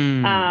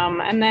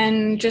 And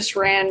then just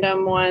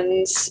random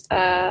ones,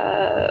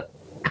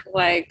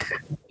 like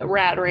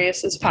Rat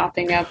Race is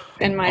popping up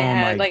in my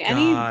head. Like God.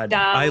 Any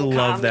dumb I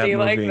love comedy that movie.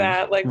 Like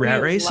that. Like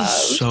Rat Race is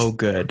so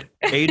good.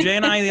 AJ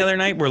and I the other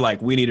night were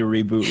like, we need to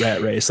reboot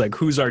Rat Race. Like,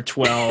 who's our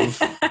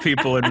 12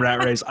 people in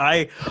Rat Race.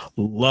 I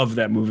love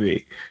that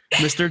movie.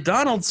 Mr.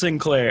 Donald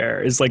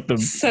Sinclair is like the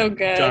so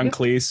good. John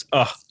Cleese.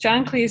 Oh,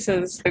 John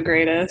Cleese is the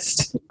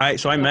greatest. I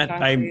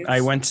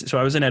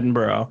was in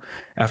Edinburgh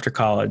after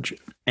college,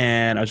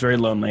 and I was very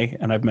lonely.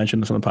 And I've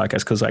mentioned this on the podcast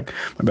because like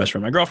my best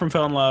friend, my girlfriend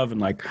fell in love,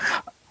 and like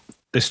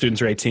the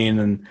students are 18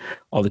 and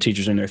all the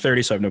teachers are in their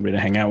 30s, so I have nobody to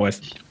hang out with.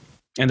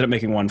 Ended up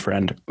making one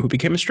friend who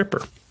became a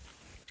stripper.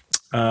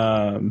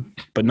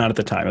 But not at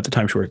the time. At the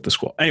time, she worked at the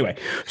school. Anyway,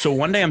 so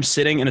one day I'm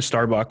sitting in a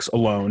Starbucks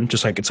alone,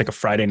 just like it's like a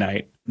Friday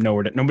night,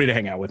 nobody to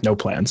hang out with, no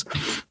plans,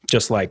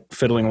 just like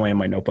fiddling away in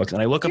my notebooks.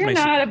 And I look up. You're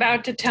not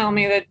about to tell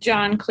me that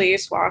John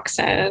Cleese walks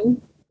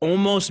in.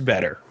 Almost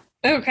better.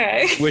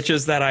 Okay. Which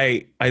is that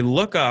I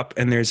look up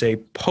and there's a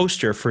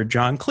poster for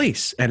John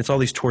Cleese, and it's all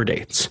these tour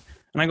dates.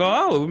 And I go,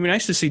 oh, it would be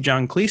nice to see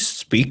John Cleese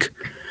speak.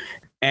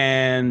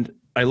 And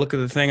I look at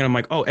the thing and I'm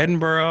like, oh,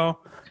 Edinburgh.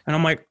 And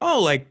I'm like,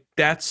 oh, like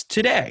that's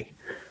today.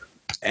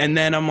 And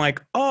then I'm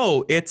like,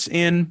 oh, it's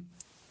in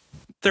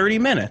 30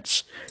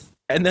 minutes.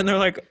 And then they're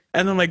like,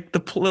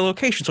 the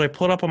location. So I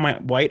pull it up on my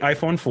white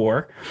iPhone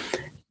 4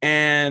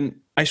 and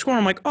I swear,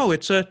 I'm like, oh,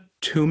 it's a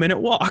 2-minute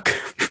walk.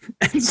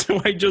 And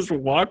so I just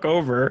walk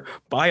over,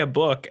 buy a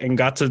book, and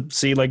got to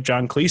see like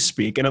John Cleese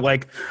speak. And it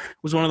like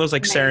was one of those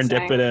like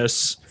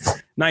serendipitous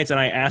nights. And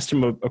I asked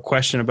him a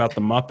question about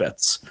the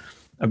Muppets,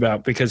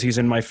 because he's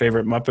in my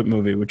favorite Muppet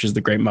movie, which is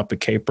The Great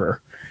Muppet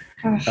Caper.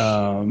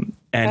 And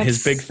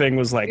his big thing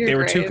was like they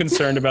were too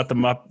concerned about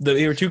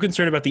they were too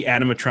concerned about the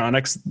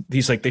animatronics.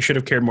 He's like, they should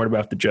have cared more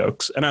about the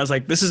jokes. And I was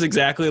like, this is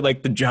exactly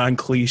like the John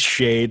Cleese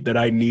shade that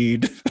I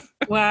need.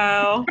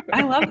 Wow.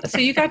 I love it. So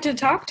you got to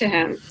talk to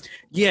him.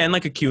 Yeah, in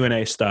like a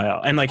Q&A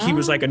style. And like he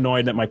was like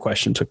annoyed that my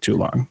question took too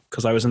long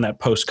because I was in that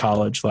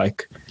post-college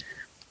like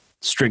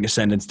string a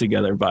sentence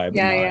together vibe.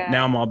 Yeah.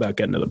 Now I'm all about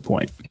getting to the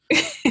point.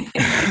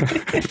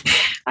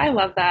 I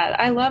love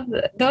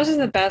that. Those are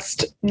the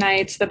best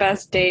nights, the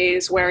best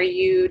days where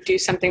you do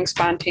something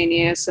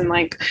spontaneous and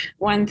like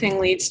one thing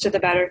leads to the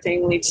better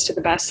thing, leads to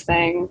the best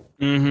thing.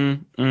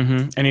 Mm-hmm.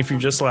 Mm-hmm. And if you're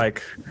just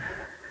like,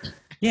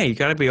 yeah, you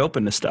got to be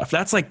open to stuff.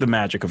 That's like the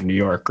magic of New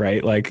York,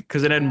 right? Like,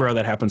 because in Edinburgh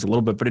that happens a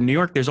little bit, but in New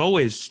York, there's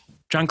always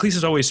John Cleese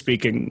is always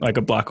speaking like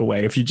a block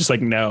away. If you just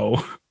like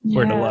know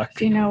where to look.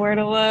 If you know where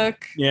to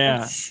look.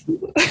 Yeah.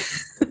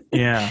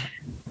 Yeah.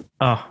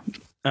 Oh.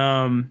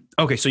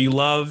 Okay. So you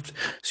loved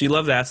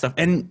that stuff,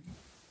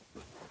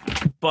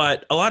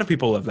 but a lot of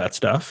people love that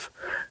stuff.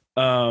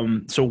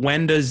 So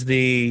when does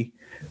I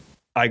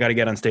got to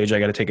get on stage, I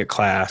got to take a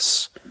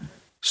class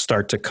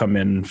start to come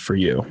in for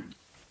you?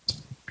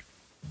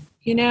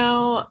 You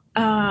know,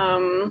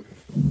 I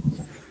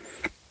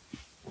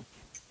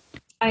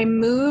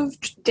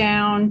moved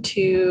down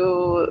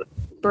to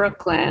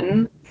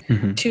Brooklyn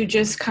to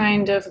just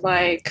kind of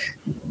like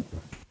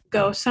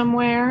go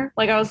somewhere.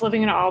 Like I was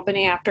living in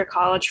Albany after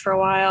college for a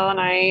while,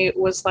 and I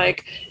was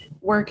like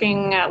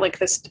working at like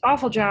this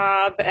awful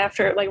job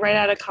after like right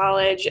out of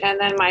college, and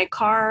then my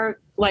car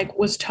like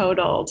was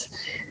totaled.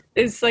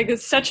 It's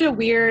such a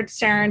weird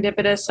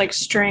serendipitous like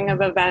string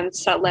of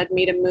events that led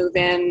me to move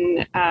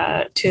in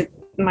to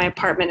my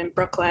apartment in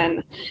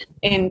Brooklyn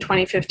in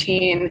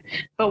 2015.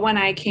 But when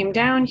I came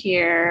down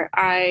here,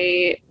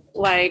 I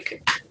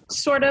like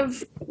sort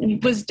of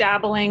was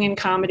dabbling in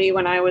comedy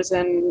when I was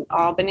in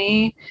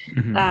Albany,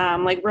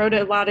 like wrote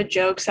a lot of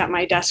jokes at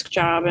my desk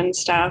job and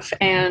stuff.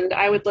 And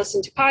I would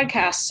listen to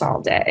podcasts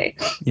all day.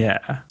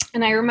 Yeah.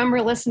 And I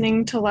remember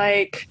listening to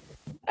like,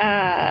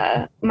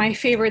 my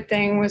favorite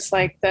thing was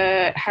like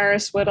the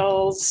Harris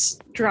Whittles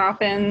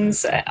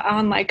drop-ins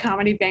on like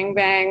Comedy Bang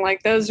Bang.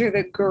 Like those are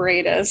the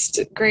greatest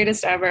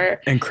ever.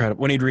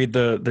 Incredible. When he'd read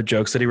the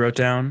jokes that he wrote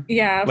down.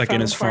 Yeah. Like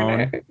in his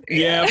phone.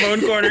 Yeah.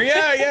 Phone corner.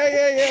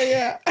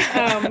 Yeah.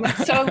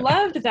 So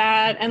loved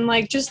that and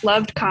like just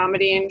loved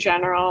comedy in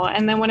general.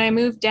 And then when I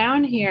moved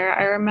down here,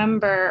 I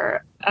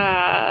remember,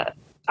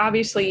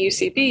 obviously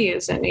UCB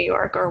is in New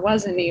York or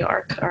was in New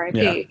York, RIP.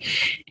 Yeah.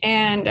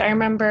 And I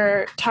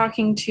remember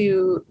talking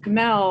to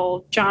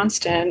Mel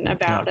Johnston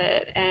about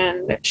it,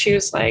 and she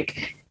was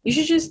like, you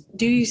should just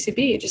do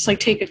UCB, just like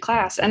take a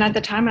class. And at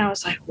the time I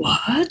was like,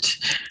 what?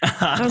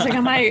 I was like,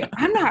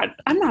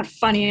 I'm not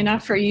funny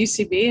enough for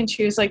UCB. And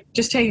she was like,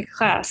 just take a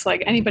class.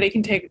 Like anybody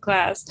can take a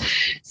class.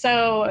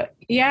 So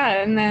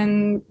yeah. And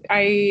then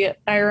I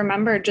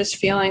remember just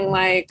feeling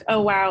like,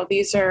 oh wow,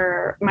 these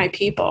are my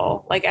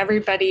people. Like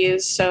everybody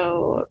is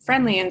so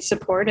friendly and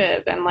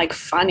supportive and like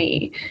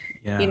funny,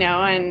 you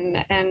know,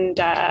 and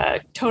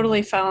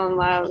totally fell in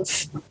love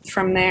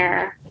from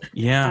there.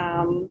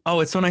 Yeah.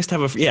 It's so nice to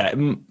have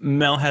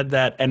Mel had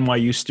that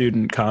NYU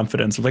student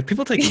confidence of like,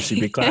 people take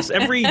UCB class.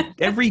 Every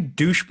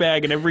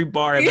douchebag in every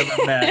bar I've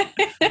ever met.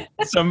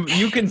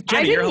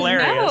 Jenny, you're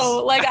hilarious.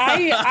 Like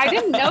I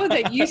didn't know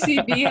that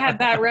UCB had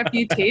that reputation.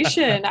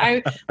 reputation.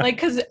 I like,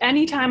 because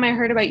anytime I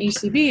heard about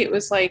UCB, it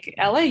was like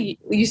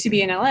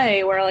UCB in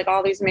LA, where like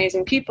all these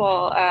amazing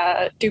people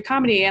do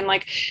comedy, and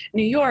like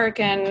New York,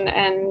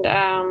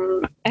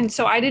 and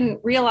so I didn't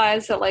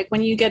realize that like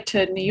when you get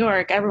to New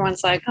York,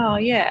 everyone's like, oh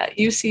yeah,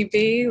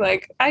 UCB.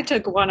 Like I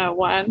took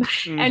 101,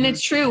 and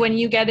it's true, when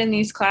you get in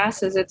these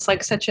classes, it's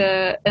like such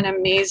an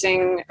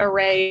amazing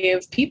array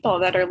of people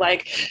that are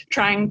like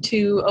trying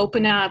to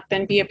open up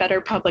and be a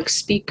better public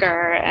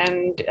speaker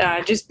and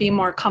just be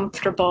more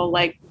comfortable,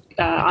 like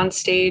on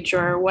stage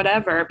or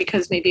whatever,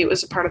 because maybe it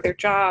was a part of their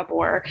job,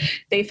 or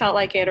they felt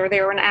like it, or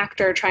they were an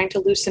actor trying to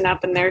loosen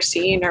up in their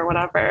scene or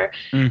whatever.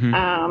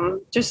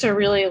 Just a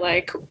really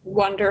like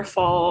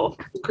wonderful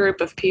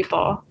group of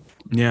people.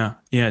 Yeah.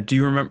 Do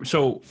you remember?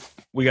 So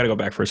we got to go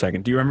back for a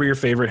second. Do you remember your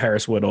favorite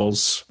Harris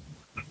Whittles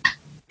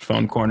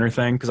phone corner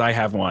thing? Because I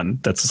have one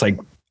that's like,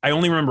 I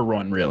only remember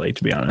one really,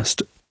 to be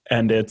honest.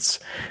 And it's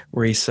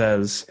where he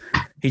says,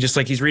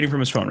 he's reading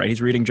from his phone, right?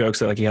 He's reading jokes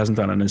that like he hasn't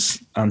done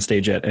on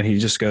stage yet. And he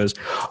just goes,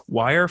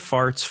 why are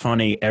farts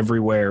funny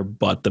everywhere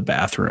but the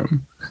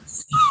bathroom?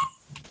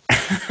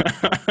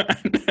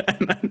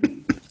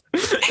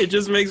 It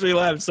just makes me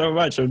laugh so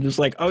much. I'm just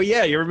like, oh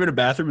yeah, you ever been in a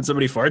bathroom and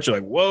somebody farts? You're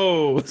like,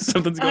 whoa,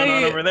 something's going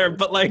on over there.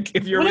 But like,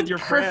 if you're with your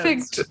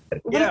friends,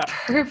 a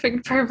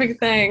perfect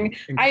thing.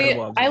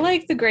 I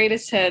like the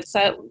greatest hits,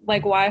 that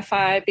like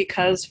Wi-Fi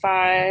because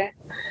Fi.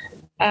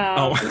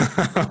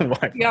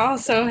 We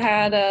also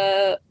had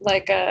a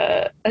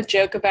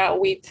joke about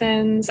wheat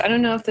thins. I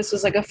don't know if this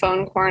was like a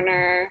phone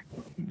corner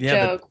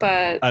joke,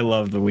 but I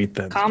love the wheat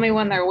thins. Call me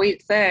when they're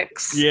wheat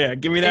thicks. Yeah,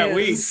 give me that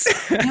wheat.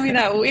 Give me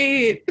that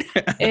wheat.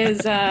 Is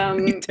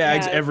he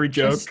tags every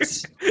joke.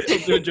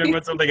 He'll do a joke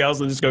about something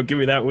else and just go, give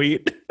me that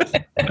wheat.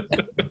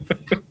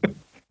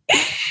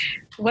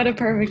 What a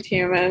perfect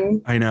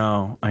human. I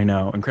know.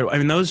 Incredible.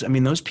 I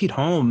mean those Pete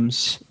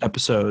Holmes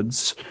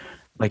episodes.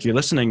 Like you're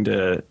listening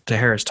to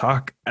Harris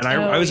talk, and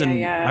I was in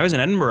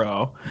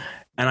Edinburgh,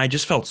 and I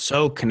just felt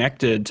so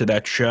connected to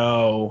that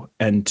show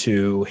and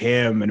to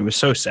him, and it was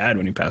so sad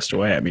when he passed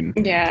away. I mean,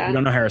 if you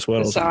don't know Harris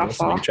Whittles,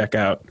 check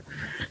out.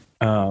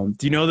 Do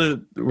you know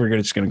that we're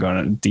just going to go on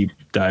a deep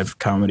dive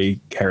comedy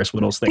Harris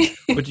Whittles thing?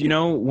 But do you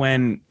know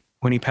when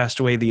he passed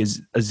away, the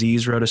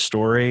Aziz wrote a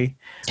story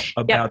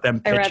about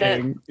them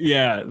pitching.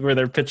 Yeah, where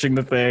they're pitching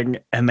the thing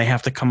and they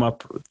have to come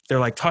up.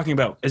 They're like talking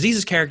about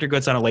Aziz's character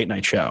goes on a late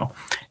night show.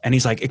 And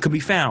he's like, it could be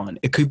Fallon.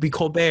 It could be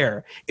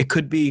Colbert. It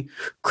could be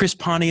Chris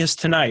Pontius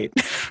tonight.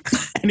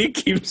 And he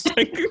keeps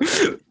like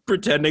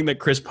pretending that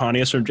Chris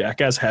Pontius from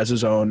Jackass has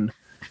his own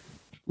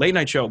late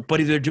night show.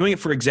 But they're doing it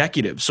for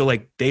executives. So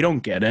like they don't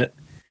get it.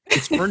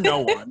 It's for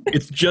no one.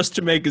 It's just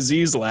to make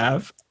Aziz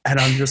laugh.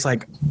 And I'm just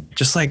like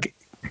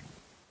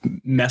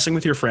messing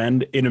with your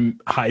friend in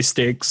a high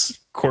stakes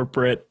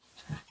corporate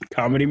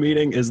comedy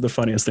meeting is the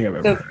funniest thing I've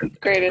ever heard. The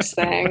greatest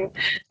thing.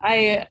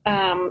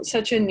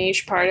 Such a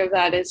niche part of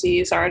that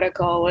Aziz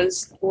article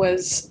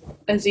was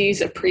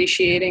Aziz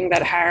appreciating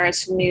that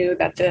Harris knew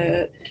that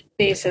the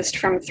bassist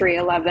from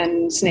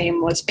 311's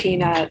name was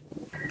Peanut.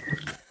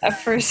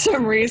 For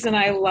some reason,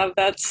 I love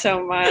that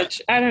so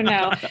much. I don't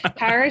know.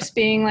 Harris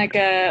being like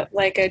a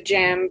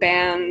jam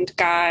band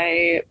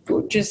guy,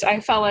 just I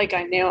felt like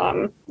I knew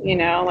him. You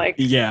know, like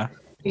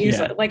he's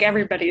like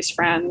everybody's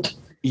friend.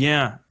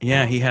 Yeah,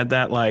 he had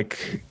that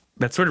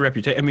that sort of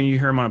reputation. I mean, you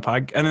hear him on a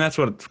podcast. I mean, that's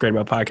what's great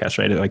about podcasts,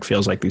 right? It like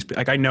feels like these.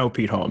 Like I know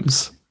Pete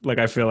Holmes. Like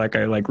I feel like I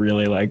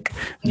really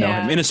know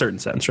him in a certain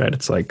sense, right?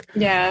 It's like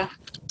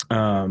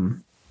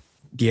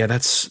Yeah,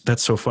 that's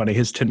so funny.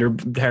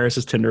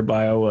 Harris's Tinder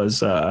bio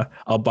was,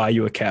 "I'll buy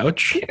you a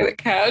couch." A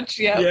couch,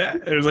 yeah. Yeah,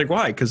 it was like,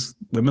 why? Because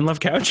women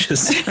love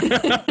couches.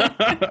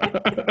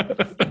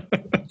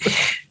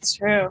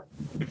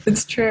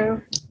 It's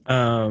true.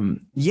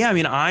 Yeah, I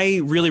mean, I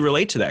really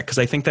relate to that because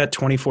I think that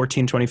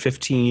 2014,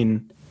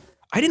 2015,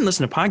 I didn't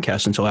listen to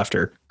podcasts until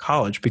after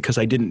college because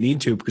I didn't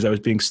need to because I was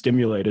being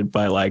stimulated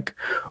by like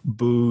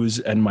booze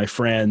and my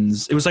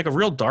friends. It was like a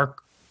real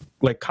dark.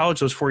 Like college,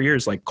 those 4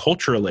 years, like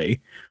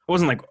culturally, I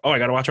wasn't like, oh, I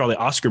got to watch all the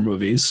Oscar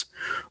movies.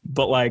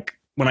 But like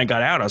when I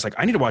got out, I was like,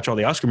 I need to watch all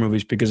the Oscar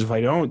movies because if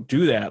I don't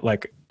do that,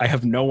 like I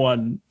have no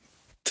one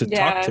to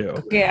talk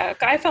to. Yeah,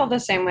 I felt the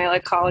same way.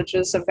 Like college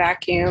is a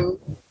vacuum.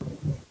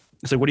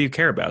 It's like, what do you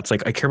care about? It's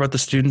like, I care about the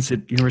students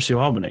at University of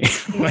Albany.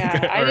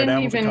 I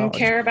didn't even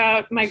care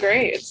about my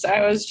grades.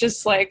 I was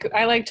just like,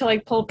 I like to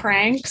like pull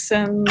pranks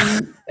and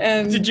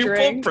Did you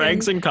pull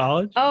pranks in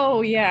college?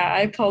 Oh yeah,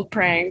 I pulled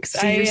pranks.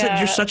 See,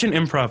 you're such an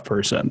improv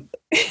person.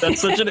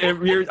 That's such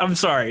I'm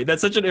sorry.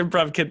 That's such an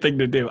improv kid thing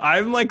to do.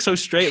 I'm like so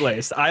straight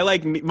laced. I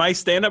like my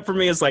stand up for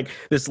me is like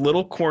this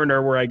little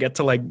corner where I get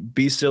to like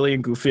be silly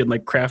and goofy and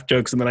like craft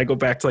jokes. And then I go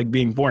back to like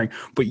being boring,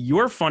 but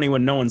you're funny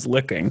when no one's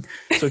looking.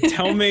 So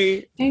tell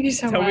me, Thank you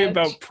so much. Tell me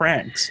about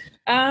pranks.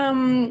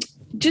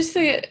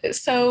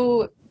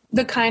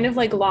 The kind of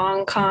like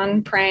long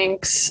con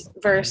pranks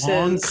versus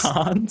long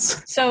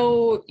cons.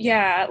 So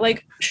yeah,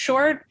 like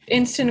short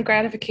instant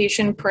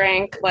gratification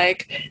prank.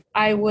 Like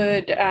I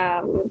would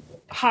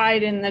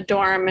hide in the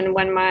dorm, and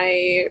when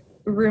my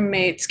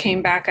roommates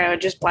came back, I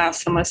would just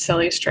blast them with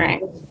Silly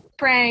String.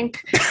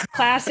 Prank,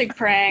 classic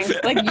prank,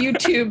 like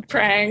YouTube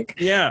prank.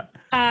 Yeah.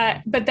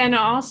 But then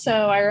also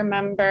I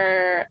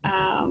remember,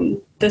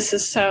 this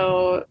is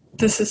so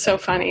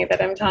funny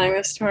that I'm telling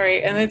this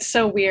story, and it's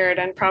so weird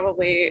and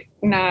probably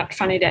not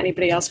funny to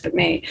anybody else but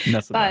me.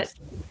 But best.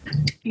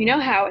 You know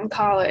how in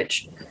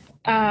college,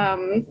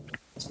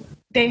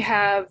 they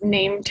have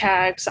name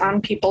tags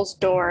on people's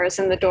doors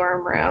in the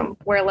dorm room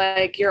where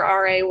like your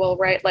RA will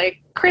write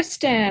like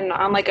Kristen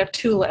on like a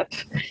tulip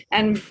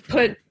and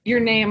put your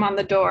name on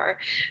the door.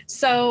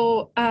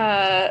 So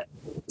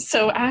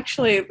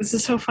actually, this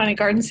is so funny.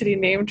 Garden City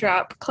name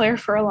drop. Claire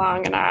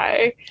Furlong and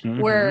I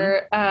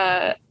were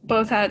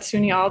both at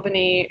SUNY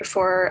Albany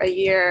for a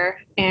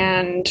year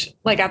and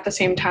like at the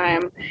same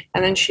time.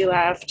 And then she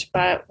left.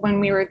 But when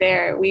we were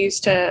there, we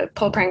used to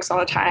pull pranks all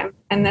the time.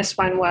 And this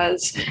one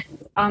was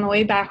on the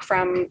way back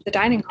from the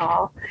dining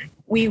hall.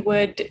 We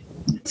would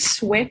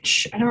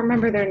switch. I don't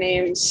remember their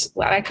names.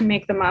 I can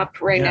make them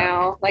up right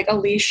now. Like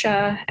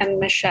Alicia and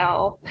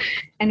Michelle.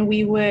 And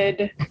we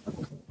would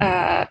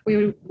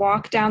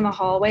walk down the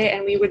hallway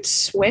and we would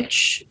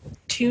switch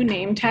two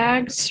name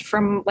tags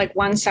from like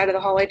one side of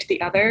the hallway to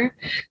the other.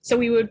 So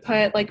we would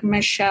put like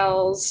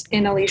Michelle's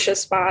in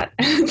Alicia's spot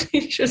and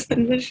Alicia's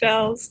in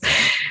Michelle's.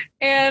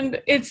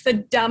 And it's the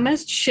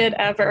dumbest shit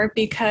ever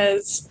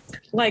because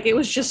like it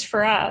was just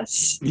for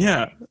us.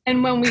 Yeah.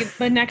 And when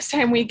the next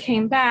time we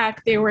came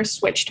back, they were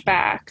switched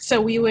back. So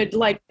we would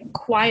like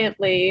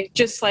quietly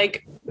just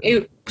like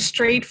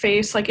straight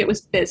face like it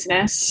was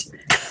business.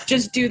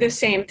 Just do the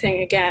same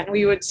thing again.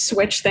 We would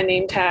switch the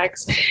name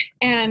tags.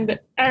 And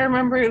I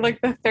remember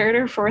like the third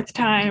or fourth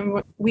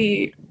time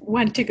we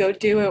went to go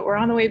do it, we're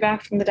on the way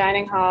back from the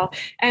dining hall.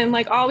 And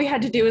like all we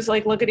had to do was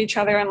like look at each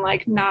other and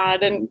like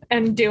nod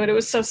and do it. It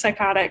was so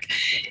psychotic.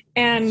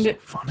 And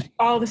so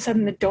all of a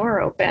sudden the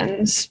door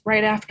opens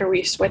right after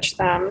we switch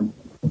them.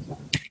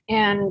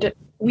 And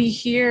we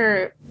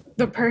hear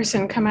the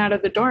person come out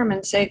of the dorm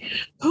and say,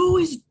 "Who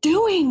is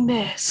doing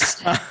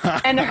this?"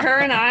 And her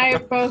and I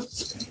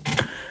both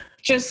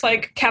just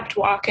like kept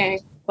walking,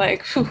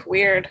 like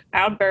weird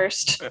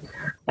outburst,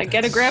 like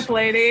get a grip,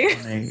 lady.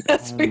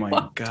 Oh my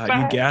god,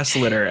 back. You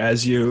gaslit her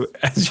as you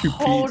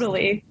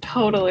totally,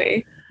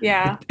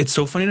 yeah. It's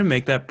so funny to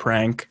make that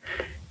prank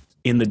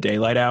in the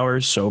daylight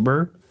hours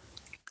sober,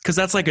 because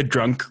that's like a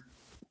drunk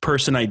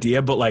person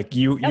idea, but like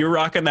you're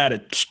rocking that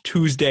at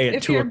Tuesday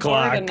at 2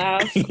 o'clock.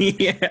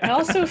 Yeah. I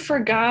also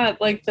forgot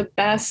like the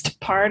best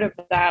part of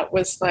that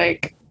was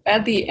like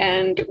at the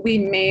end we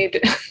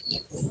made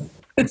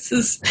this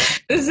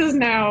is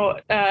now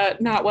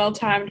not well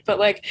timed, but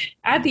like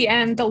at the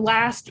end the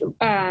last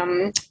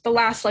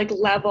like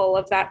level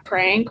of that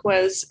prank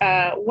was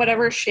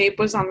whatever shape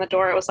was on the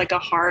door. It was like a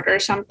heart or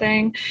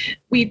something.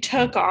 We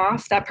took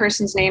off that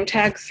person's name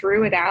tag,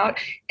 threw it out,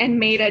 and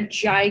made a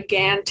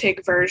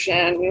gigantic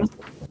version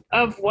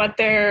of what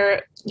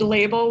their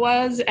label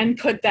was and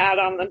put that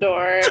on the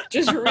door.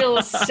 Just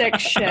real sick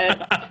shit.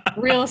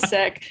 Real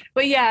sick.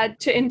 But yeah,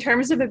 in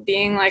terms of it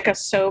being like a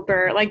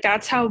sober, like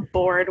that's how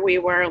bored we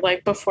were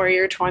like before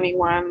you're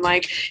 21.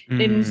 Like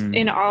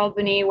in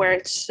Albany where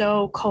it's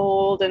so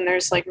cold and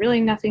there's like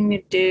really nothing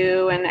to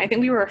do. And I think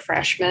we were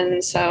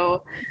freshmen,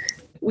 so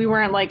we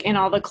weren't like in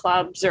all the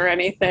clubs or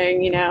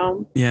anything, you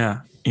know?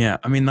 Yeah. Yeah.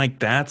 I mean, like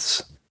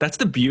that's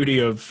the beauty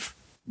of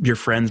your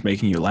friends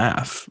making you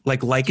laugh.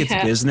 Like it's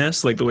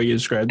business. Like the way you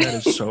described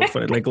that is so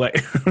funny. Like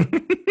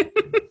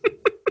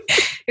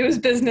it was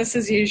business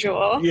as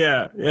usual.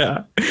 Yeah.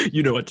 Yeah.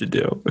 You know what to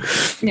do.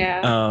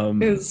 Yeah.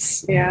 It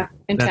was, yeah.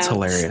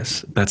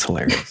 Intense. That's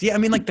hilarious. Yeah. I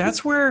mean, like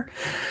that's where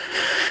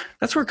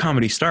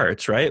comedy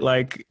starts, right?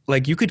 Like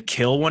you could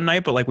kill one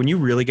night, but like when you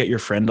really get your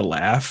friend to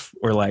laugh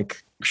or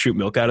like shoot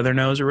milk out of their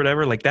nose or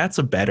whatever, like that's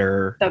the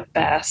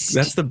best.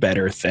 That's the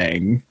better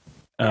thing.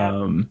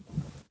 Yeah.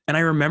 And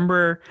I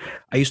remember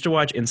I used to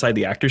watch Inside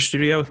the Actors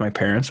Studio with my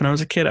parents when I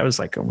was a kid. I was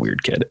like a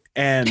weird kid.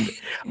 And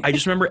I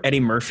just remember Eddie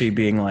Murphy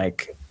being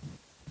like,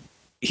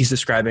 he's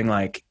describing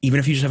like, even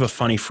if you just have a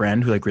funny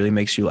friend who like really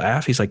makes you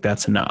laugh, he's like,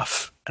 that's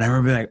enough. And I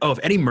remember being like, oh, if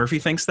Eddie Murphy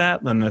thinks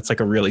that, then that's like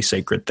a really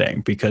sacred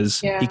thing,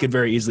 because he could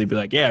very easily be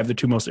like, yeah, I have the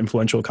two most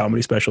influential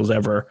comedy specials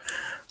ever.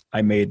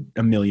 I made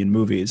 1 million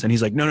movies. And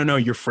he's like, no,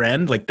 your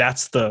friend, like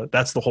that's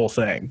the whole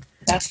thing.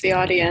 That's the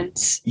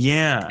audience.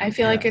 Yeah. I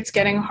feel like it's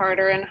getting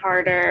harder and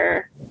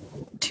harder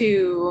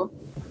to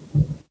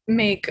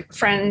make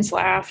friends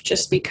laugh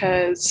just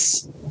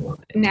because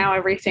now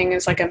everything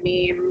is like a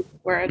meme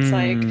where it's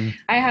like,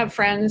 I have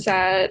friends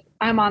that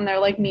I'm on their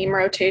like meme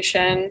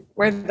rotation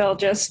where they'll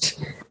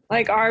just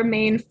like our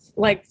main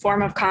like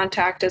form of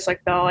contact is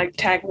like they'll like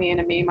tag me in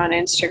a meme on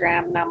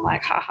Instagram and I'm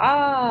like,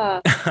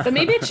 haha. But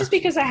maybe it's just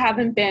because I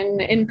haven't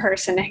been in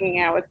person hanging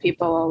out with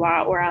people a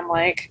lot where I'm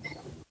like,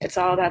 it's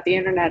all about the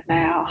internet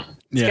now.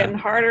 It's getting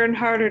harder and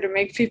harder to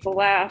make people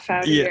laugh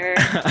out here.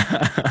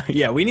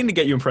 Yeah, we need to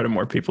get you in front of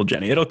more people,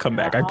 Jenny. It'll come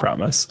back, I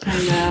promise.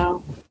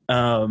 I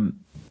know.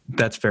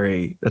 That's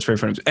very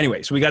funny.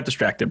 Anyway, so we got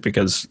distracted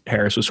because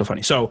Harris was so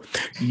funny. So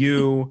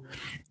you're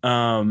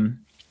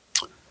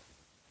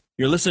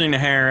you're listening to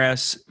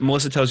Harris.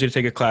 Melissa tells you to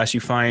take a class. You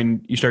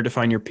start to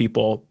find your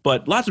people.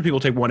 But lots of people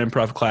take one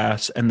improv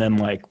class and then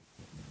like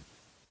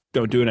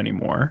don't do it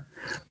anymore.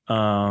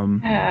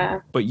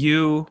 But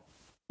you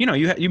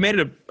made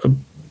it a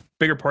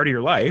bigger part of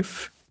your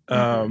life.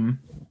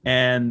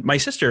 And my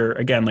sister,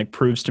 again, like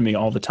proves to me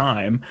all the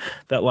time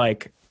that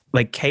like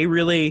Kay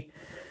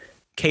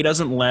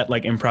doesn't let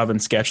like improv and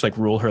sketch like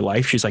rule her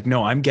life. She's like,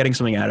 no, I'm getting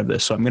something out of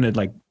this. So I'm going to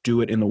like do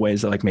it in the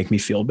ways that like make me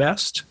feel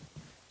best.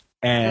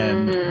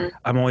 And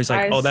I'm always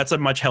like, oh, that's a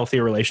much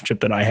healthier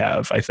relationship than I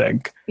have, I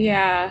think.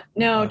 Yeah,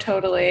 no,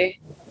 totally.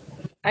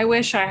 I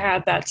wish I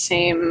had that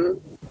same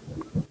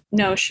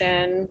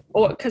notion,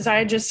 because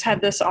I just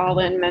had this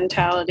all-in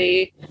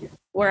mentality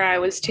where I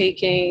was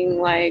taking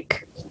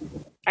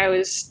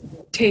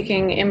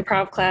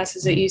improv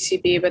classes at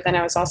UCB, but then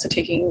I was also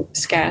taking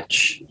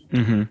sketch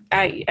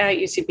at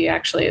UCB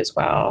actually as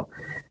well.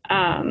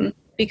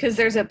 Because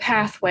there's a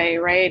pathway,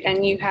 right?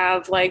 And you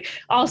have like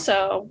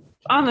also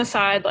on the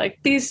side, like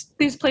these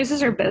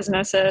places are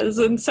businesses.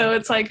 And so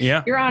it's like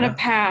you're on a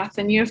path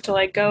and you have to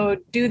like go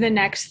do the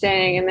next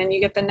thing, and then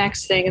you get the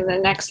next thing and the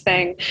next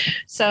thing.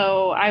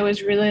 So I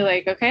was really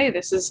like, okay,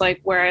 this is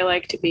like where I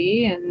like to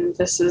be, and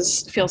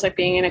feels like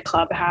being in a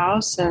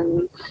clubhouse.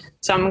 And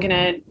so I'm going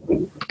to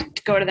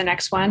go to the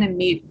next one and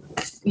meet,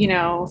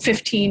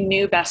 15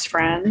 new best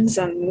friends.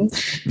 And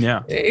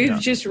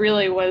it just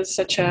really was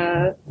such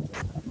a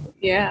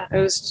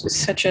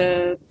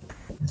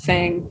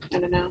thing. I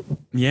don't know.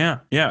 Yeah.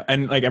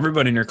 And like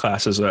everybody in your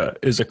class is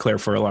a Claire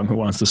Furlong who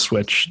wants to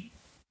switch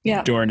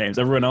door names.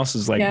 Everyone else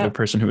is like the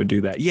person who would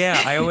do that.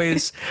 Yeah.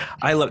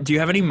 Do you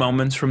have any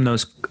moments from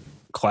those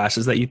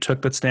classes that you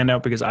took that stand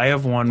out? Because I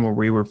have one where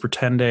we were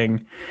pretending,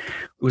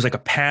 it was like a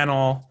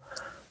panel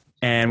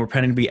and we're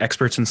pretending to be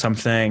experts in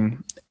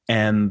something.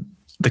 And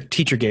the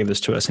teacher gave this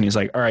to us and he's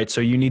like, all right,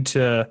 so you're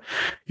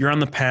on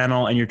the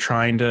panel and you're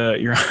trying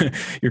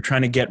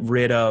to get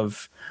rid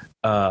of,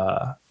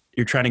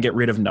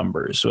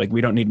 numbers. So like,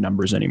 we don't need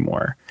numbers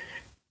anymore.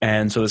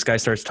 And so this guy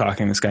starts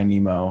talking, this guy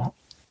Nemo,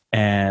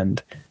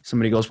 and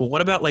somebody goes, well,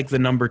 what about like the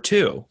number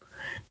 2?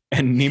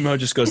 And Nemo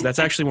just goes, that's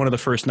actually one of the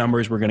first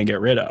numbers we're going to get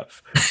rid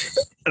of.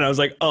 And I was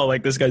like, oh,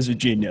 like this guy's a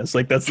genius.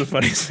 Like that's the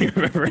funniest thing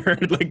I've ever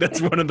heard. Like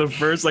that's one of the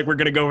first, like we're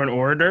going to go in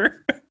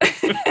order.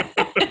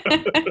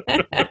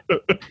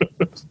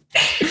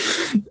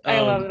 I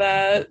love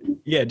that.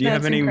 Yeah. Do you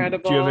have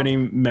any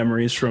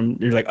memories from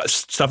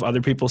stuff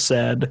other people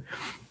said?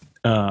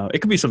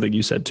 It could be something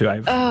you said too. I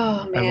have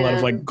a lot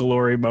of like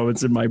glory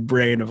moments in my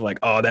brain of like,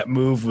 oh, that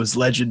move was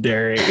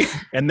legendary.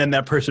 And then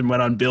that person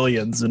went on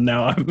Billions and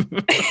now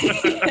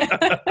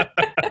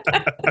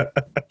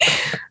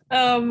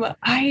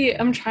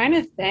I'm trying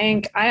to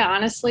think. I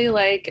honestly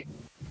like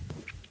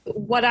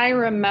what I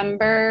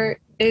remember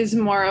is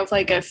more of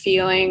like a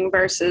feeling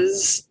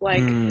versus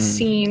like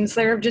scenes.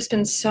 There have just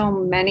been so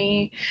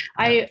many.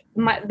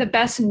 The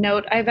best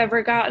note I've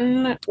ever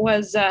gotten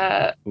was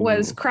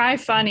cry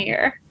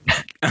funnier.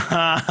 Where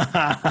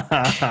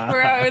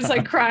I was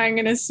like crying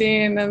in a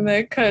scene and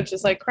the coach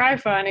is like, cry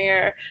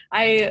funnier.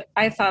 I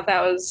thought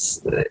that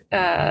was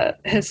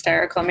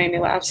hysterical. It made me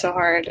laugh so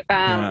hard.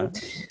 I'm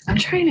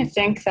trying to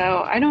think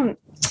though.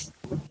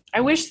 I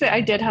wish that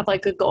I did have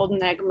like a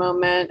golden egg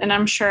moment, and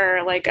I'm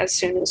sure like as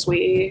soon as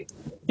we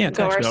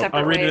go our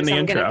separate ways,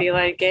 I'm going to be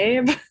like,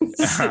 Gabe,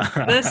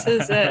 this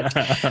is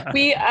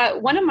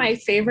it. One of my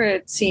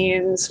favorite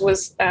scenes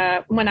was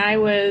when I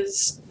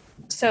was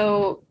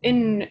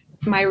in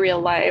my real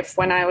life,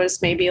 when I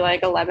was maybe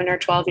like 11 or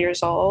 12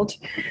 years old,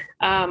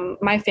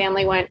 my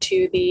family went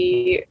to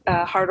the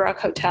Hard Rock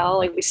Hotel.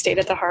 Like we stayed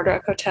at the Hard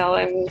Rock Hotel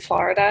in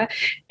Florida,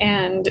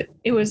 and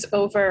it was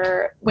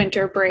over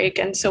winter break.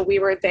 And so we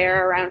were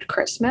there around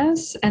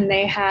Christmas, and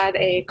they had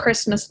a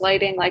Christmas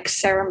lighting like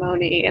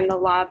ceremony in the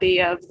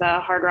lobby of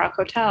the Hard Rock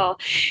Hotel.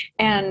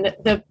 And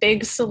the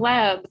big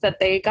celeb that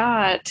they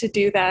got to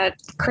do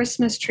that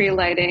Christmas tree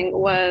lighting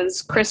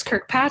was Chris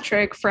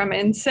Kirkpatrick from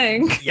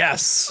NSYNC.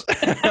 Yes.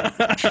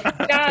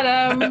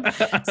 Got him.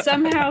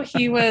 Somehow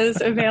he was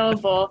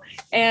available.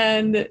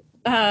 And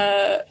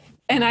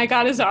I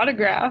got his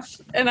autograph,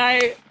 and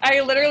I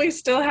literally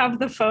still have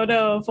the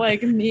photo of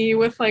like me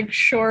with like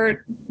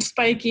short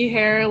spiky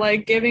hair,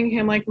 like giving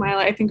him like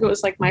I think it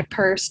was like my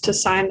purse to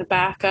sign the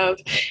back of.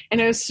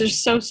 And it was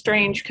just so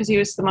strange because he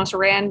was the most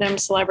random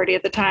celebrity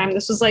at the time.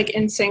 This was like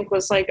NSYNC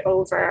was like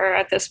over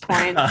at this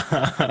point.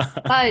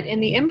 But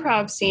in the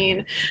improv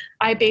scene,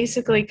 I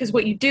basically, because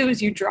what you do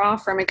is you draw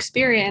from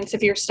experience.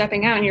 If you're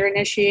stepping out and you're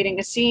initiating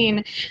a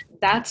scene,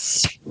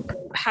 that's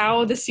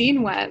how the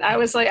scene went. I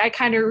was like, I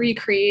kind of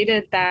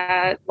recreated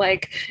that,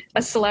 like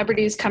a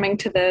celebrity is coming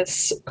to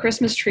this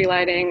Christmas tree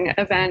lighting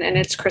event and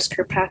it's Chris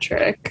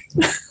Kirkpatrick.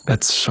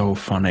 That's so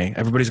funny.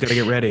 Everybody's got to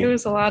get ready. It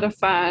was a lot of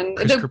fun.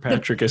 Chris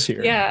Kirkpatrick is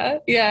here. Yeah.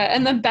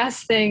 And the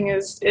best thing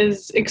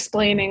is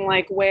explaining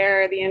like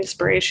where the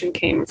inspiration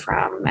came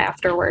from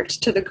afterwards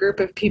to the group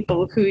of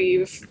people who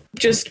you've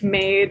just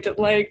made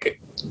like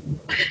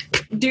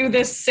do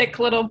this sick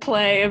little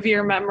play of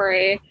your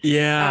memory.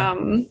 Yeah.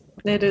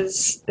 It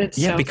is. It's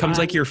yeah, so it becomes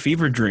fun. like your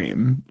fever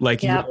dream,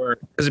 like Yep.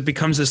 because it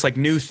becomes this like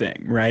new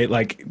thing, right?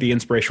 Like the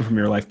inspiration from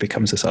your life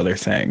becomes this other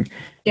thing.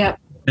 Yep.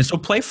 It's so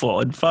playful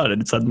and fun,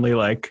 and suddenly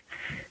like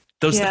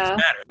those things Yeah.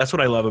 matter. That's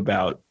what I love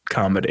about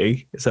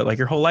comedy, is that like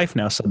your whole life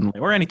now suddenly,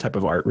 or any type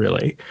of art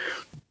really.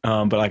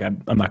 But like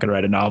I'm not going to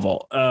write a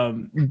novel.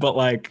 But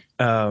like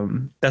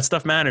that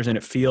stuff matters, and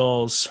it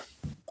feels.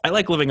 I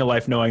like living a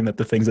life knowing that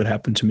the things that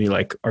happen to me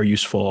like are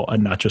useful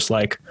and not just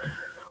like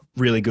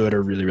really good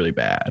or really really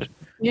bad.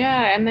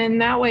 Yeah, and then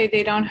that way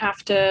they don't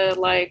have to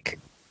like.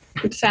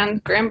 It sounds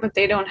grim, but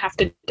they don't have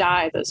to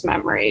die. Those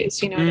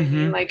memories, you know what I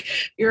mean? Like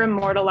you're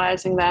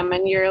immortalizing them,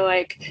 and you're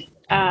like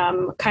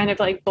kind of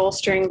like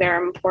bolstering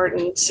their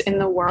importance in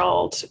the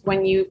world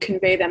when you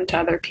convey them to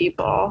other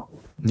people.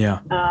 Yeah.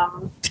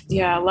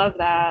 Yeah, I love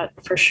that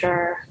for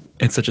sure.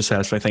 It's such a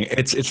satisfying thing.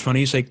 It's funny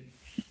you say,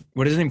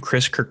 what is his name?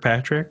 Chris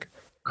Kirkpatrick?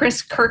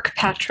 Chris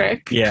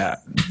Kirkpatrick. Yeah.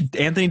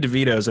 Anthony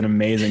DeVito is an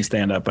amazing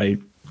stand-up.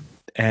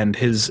 And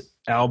his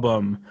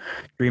album,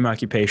 Dream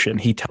Occupation,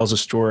 he tells a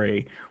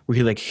story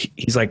where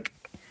he's like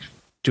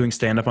doing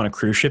stand-up on a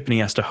cruise ship, and he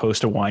has to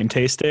host a wine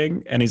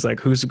tasting. And he's like,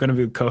 who's going to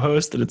be the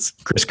co-host? And it's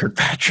Chris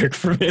Kirkpatrick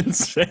from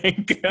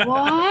NSYNC.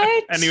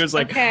 What? And he was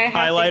like, Okay, I have to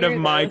highlight of hear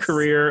my this.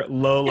 career,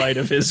 low light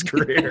of his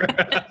career.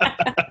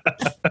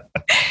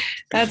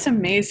 That's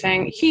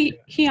amazing. He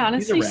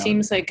honestly around.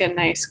 seems like a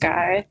nice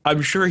guy.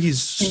 I'm sure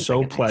he's Seems so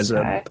like a nice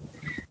pleasant. guy.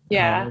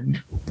 Yeah.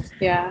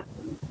 Yeah.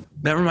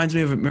 That reminds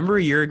me of, remember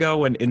a year ago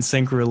when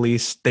NSYNC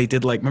released, they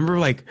did like, remember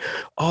like,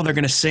 oh, they're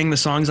going to sing the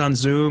songs on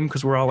Zoom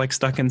because we're all like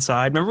stuck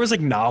inside. Remember it was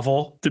like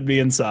novel to be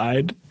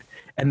inside?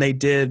 And they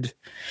did.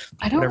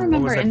 I don't Whatever,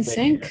 remember what was that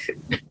thing?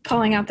 NSYNC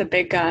pulling out the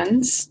big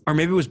guns. Or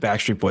maybe it was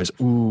Backstreet Boys.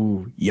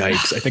 Ooh,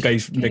 yikes. I think I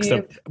mixed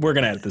up. Gabe. We're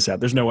going to edit this out.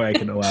 There's no way I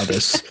can allow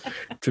this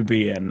to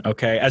be in.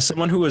 Okay. As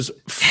someone who was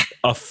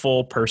a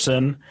full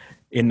person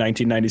in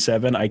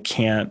 1997, I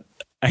can't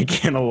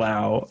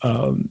allow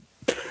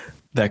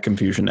that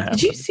confusion to happen.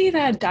 Did you see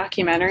that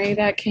documentary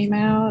that came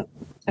out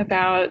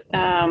about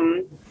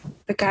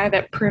the guy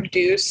that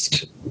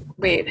produced?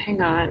 Wait,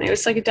 hang on. It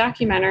was like a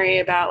documentary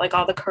about like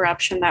all the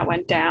corruption that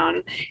went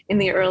down in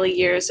the early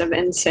years of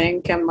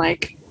NSYNC, and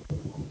like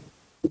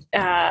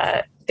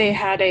they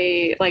had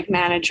a like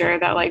manager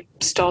that like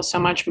stole so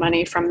much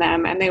money from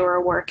them, and they were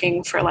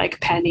working for like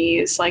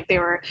pennies. Like they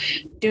were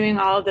doing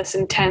all of this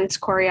intense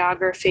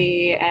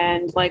choreography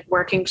and like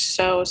working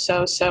so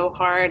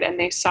hard, and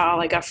they saw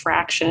like a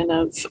fraction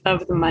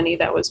of the money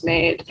that was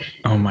made.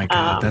 Oh my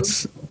God.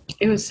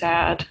 It was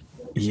sad.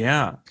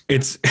 Yeah.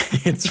 It's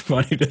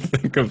funny to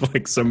think of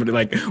like somebody,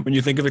 like when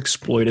you think of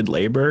exploited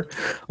labor,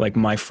 like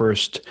my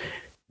first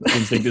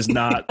instinct is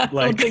not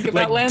like, think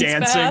about Lance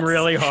dancing Bass.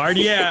 really hard.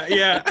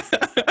 Yeah.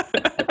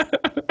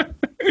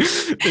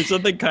 There's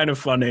something kind of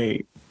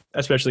funny,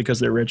 especially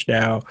because they're rich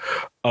now,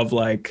 of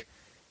like,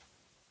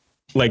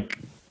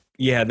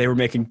 yeah, they were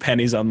making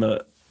pennies on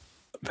the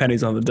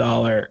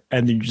dollar,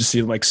 and you just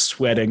see them like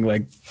sweating,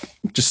 like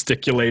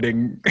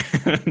gesticulating.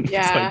 It's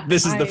Yeah, like,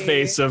 this is the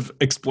face of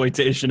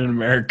exploitation in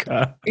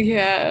America.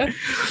 Yeah,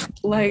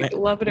 like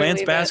love it or Lance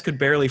leave Bass it. could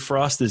barely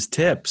frost his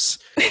tips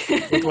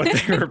with what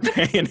they were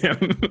paying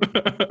him.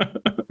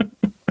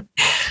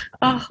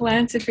 Oh,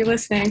 Lance, if you're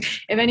listening,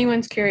 if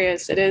anyone's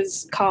curious, it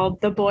is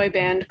called The Boy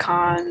Band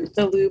Con,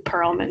 the Lou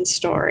Pearlman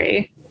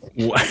story.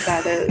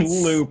 That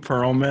is Lou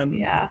Pearlman.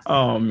 Yeah.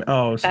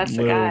 Oh, That's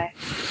Lou. the guy.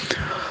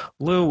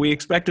 Lou, we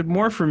expected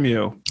more from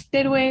you.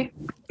 Did we?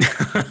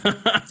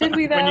 Did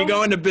we, though? When you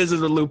go into business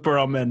with Lou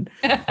Pearlman,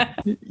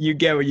 you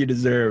get what you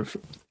deserve.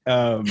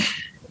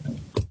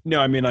 No,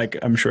 I mean, like,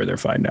 I'm sure they're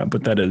fine now,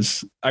 but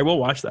I will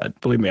watch that.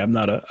 Believe me, I'm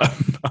not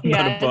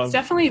Yeah, above. it's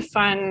definitely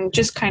fun.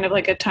 Just kind of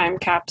like a time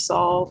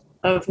capsule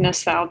of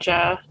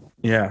nostalgia.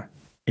 Yeah.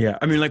 Yeah.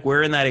 I mean, like,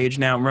 we're in that age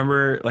now.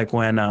 Remember, like,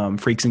 when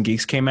Freaks and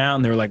Geeks came out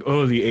and they were like,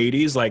 oh, the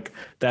 80s? Like,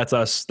 that's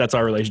us. That's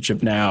our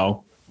relationship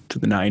now to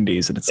the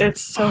 90s. And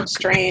It's so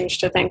strange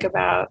to think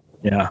about.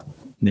 Yeah.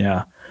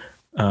 Yeah.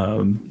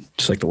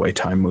 Just like the way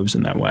time moves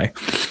in that way.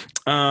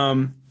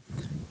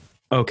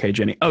 Okay,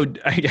 Jenny. Oh,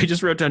 I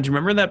just wrote down. Do you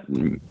remember that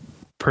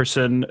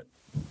person?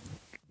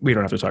 We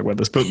don't have to talk about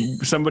this, but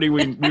somebody,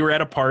 we were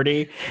at a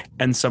party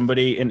and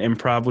somebody in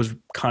improv was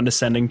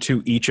condescending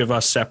to each of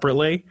us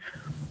separately.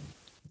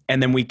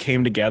 And then we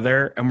came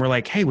together and we're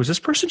like, hey, was this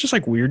person just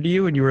like weird to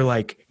you? And you were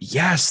like,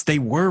 yes, they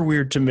were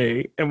weird to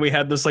me. And we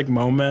had this like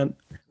moment.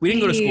 We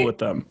didn't go to school with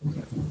them.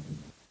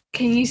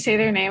 Can you say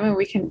their name and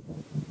we can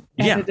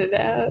edit it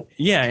out?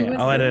 Yeah,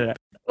 I'll edit it out.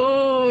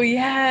 Oh,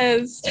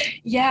 yes.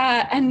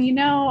 Yeah. And, you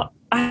know,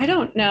 I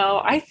don't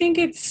know. I think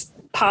it's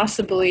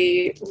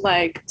possibly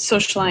like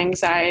social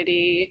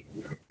anxiety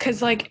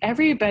because like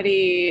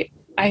everybody,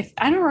 I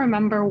don't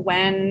remember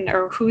when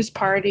or whose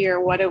party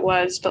or what it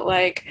was, but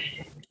like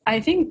I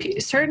think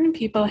certain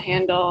people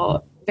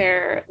handle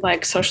their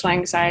like social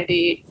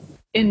anxiety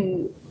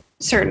in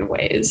certain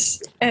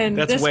ways. And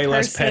that's way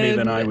less petty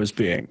than I was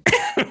being.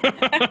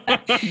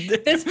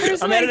 This person,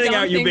 I'm editing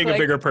out you being a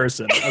bigger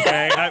person.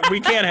 Okay, we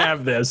can't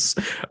have this.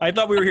 I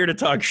thought we were here to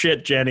talk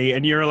shit, Jenny,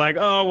 and you're like,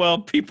 oh well,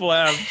 people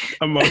have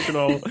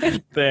emotional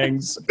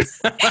things.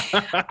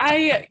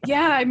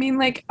 I mean,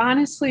 like,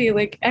 honestly,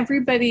 like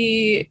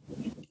everybody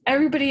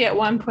at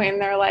one point in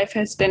their life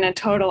has been a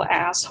total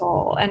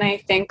asshole, and I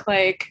think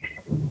like,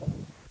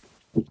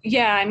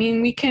 yeah, I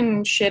mean, we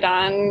can shit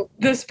on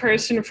this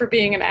person for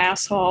being an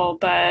asshole,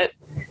 but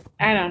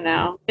I don't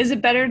know. Is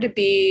it better to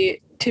be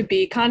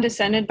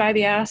condescended by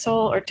the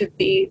asshole or to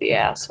be the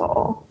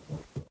asshole?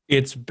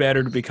 It's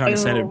better to be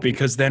condescended. Ew.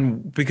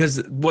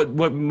 because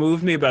what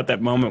moved me about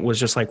that moment was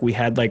just like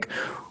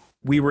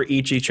we were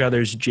each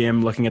other's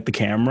gym looking at the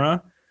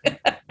camera.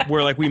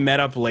 Where like we met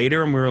up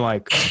later and we were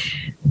like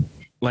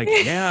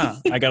yeah,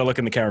 I got to look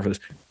in the camera for this.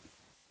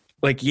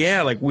 Like,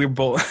 yeah, like we're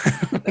both.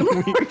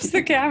 Where's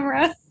the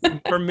camera?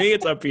 For me,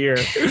 it's up here.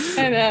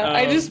 I know.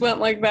 I just went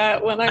like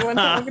that when I went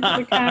to look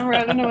into the camera.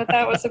 I don't know what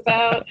that was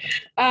about.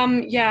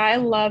 Yeah, I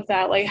love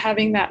that. Like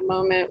having that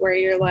moment where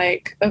you're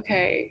like,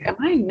 okay, am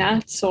I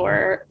nuts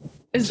or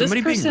is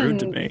somebody this person being rude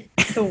to me?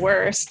 The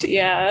worst.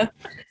 Yeah.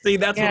 See,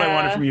 that's what I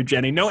wanted from you,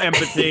 Jenny. No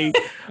empathy.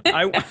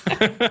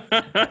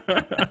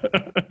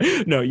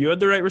 No, you had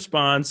the right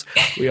response.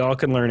 We all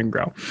can learn and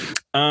grow.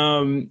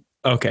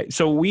 Okay,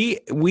 so we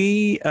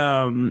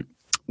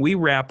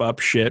wrap up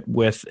shit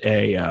with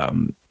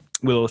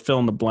we'll fill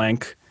in the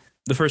blank.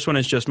 The first one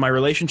is just my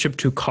relationship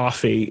to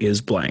coffee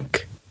is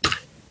blank.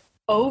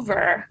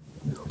 Over.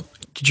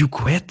 Did you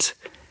quit?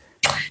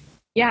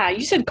 Yeah,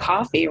 you said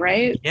coffee,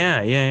 right?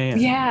 Yeah.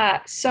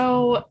 Yeah.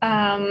 So,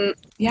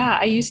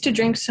 I used to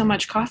drink so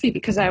much coffee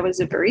because I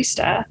was a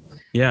barista.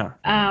 Yeah.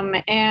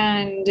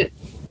 And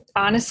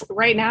honestly,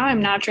 right now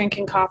I'm not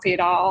drinking coffee at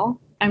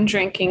all. I'm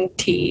drinking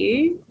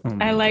tea.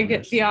 I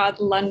like the odd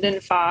London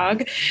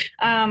fog.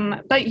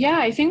 But yeah,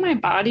 I think my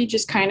body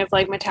just kind of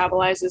like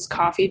metabolizes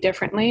coffee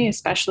differently,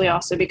 especially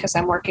also because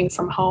I'm working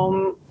from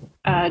home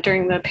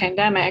during the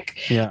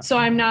pandemic. Yeah. So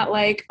I'm not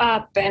like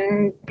up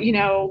and,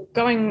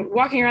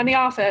 walking around the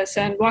office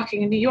and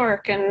walking in New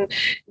York and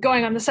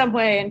going on the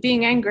subway and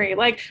being angry.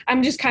 Like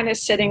I'm just kind of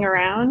sitting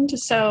around.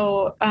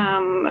 So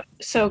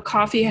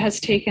coffee has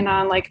taken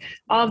on like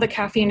all of the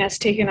caffeine has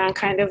taken on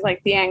kind of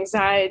like the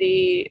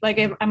anxiety. Like,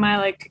 I'm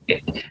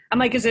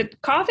like, is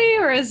it coffee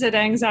or is it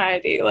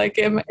anxiety? Like,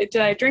 did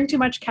I drink too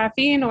much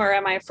caffeine or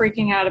am I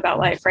freaking out about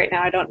life right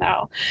now? I don't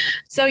know.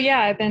 So yeah,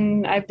 I've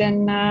been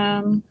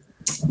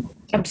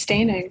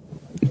abstaining.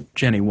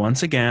 Jenny,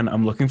 once again,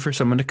 I'm looking for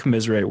someone to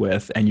commiserate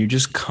with, and you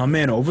just come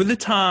in over the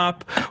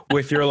top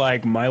with your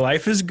like, my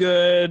life is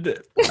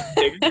good, I'm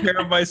taking care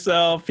of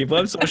myself, people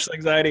have social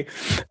anxiety,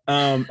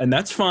 and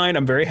that's fine.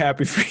 I'm very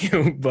happy for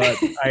you, but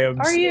I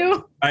am. Are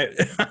you?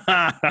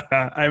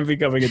 I'm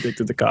becoming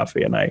addicted to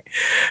coffee, and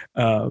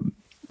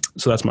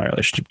so that's my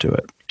relationship to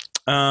it.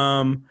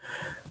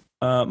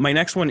 My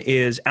next one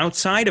is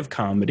outside of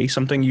comedy,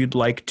 something you'd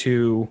like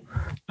to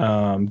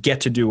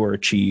get to do or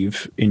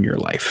achieve in your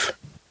life.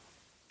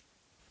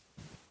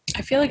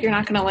 I feel like you're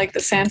not going to like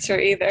this answer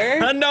either.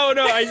 No,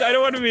 I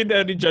don't want to be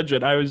any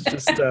judgment. I was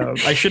just,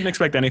 I shouldn't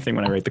expect anything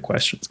when I write the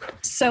questions.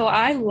 So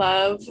I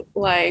love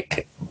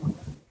like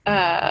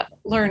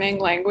learning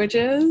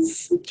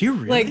languages. Do you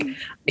really? Like,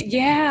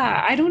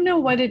 yeah, I don't know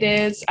what it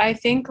is. I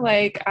think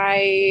like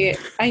I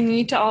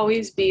need to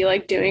always be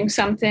like doing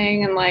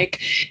something, and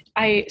like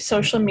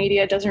social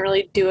media doesn't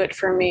really do it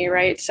for me,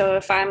 right? So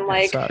if I'm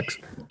like, sucks.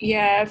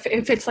 Yeah,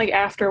 if it's like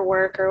after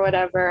work or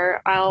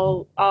whatever,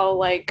 I'll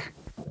like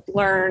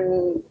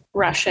learn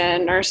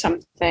Russian or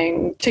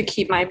something to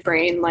keep my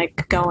brain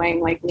like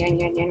going, like nya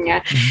nya nya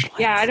nya.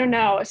 Yeah, I don't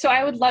know. So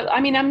I would love. I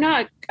mean, I'm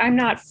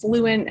not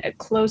fluent,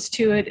 close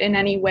to it in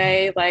any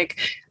way. Like,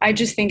 I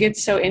just think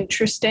it's so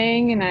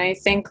interesting, and I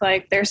think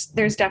like there's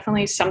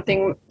definitely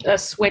a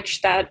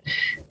switch that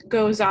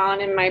goes on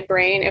in my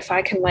brain if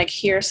I can like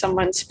hear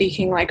someone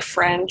speaking like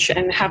French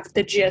and have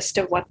the gist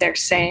of what they're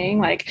saying.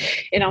 Like,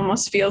 it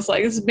almost feels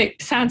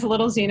like sounds a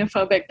little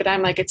xenophobic, but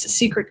I'm like, it's a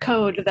secret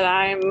code that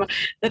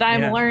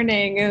I'm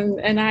learning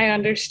and I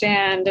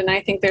understand, and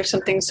I think there's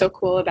something so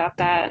cool about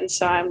that. And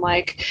so I'm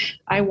like,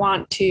 I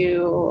want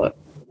to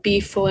be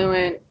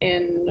fluent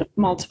in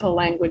multiple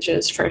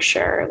languages for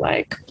sure,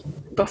 like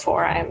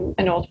before I'm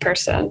an old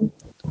person.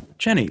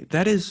 Jenny,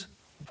 that is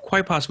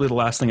quite possibly the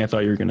last thing I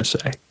thought you were going to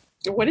say.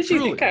 What did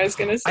you think I was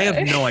going to say? I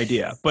have no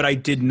idea, but I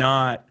did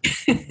not,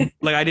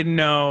 like, I didn't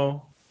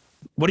know.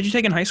 What did you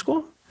take in high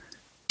school?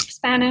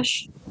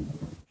 Spanish.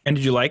 And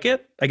did you like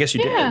it? I guess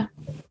you did.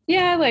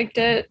 Yeah, I liked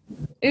it.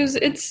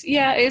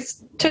 It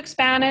took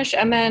Spanish,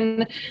 and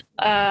then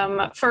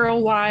for a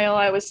while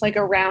I was like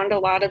around a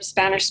lot of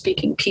Spanish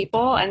speaking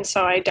people, and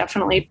so I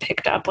definitely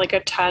picked up like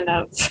a ton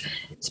of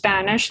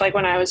Spanish, like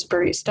when I was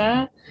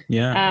barista.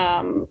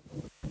 Yeah.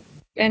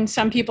 And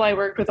some people I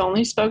worked with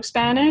only spoke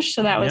Spanish,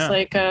 so that was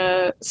like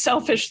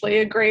selfishly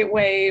a great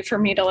way for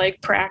me to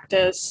like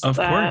practice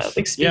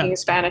like speaking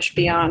Spanish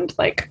beyond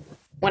like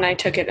when I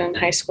took it in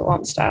high school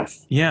and stuff.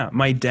 Yeah.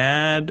 My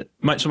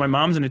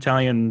mom's an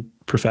Italian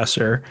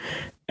professor,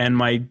 and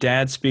my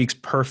dad speaks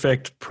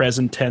perfect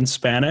present tense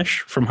Spanish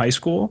from high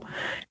school.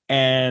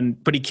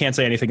 But he can't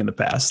say anything in the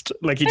past.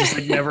 Like, he just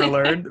never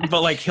learned.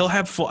 But like, he'll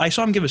have I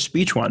saw him give a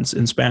speech once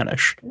in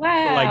Spanish.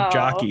 Wow. For, like,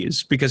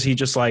 jockeys, because he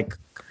just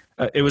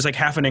it was like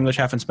half in English,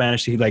 half in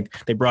Spanish.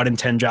 They brought in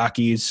 10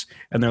 jockeys,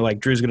 and they're like,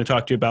 Drew's going to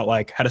talk to you about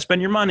like how to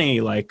spend your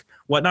money, like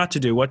what not to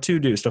do, what to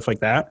do, stuff like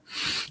that.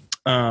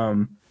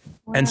 Wow.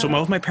 And so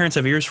both my parents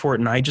have ears for it,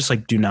 and I just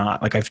like do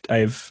not. Like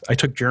I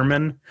took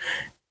German,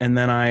 and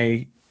then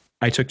I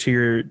took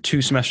 2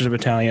 semesters of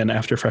Italian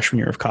after freshman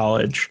year of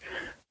college.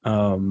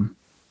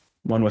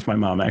 One with my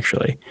mom,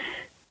 actually.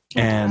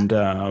 And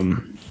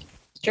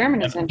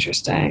German is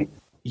interesting.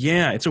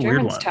 Yeah, it's a German's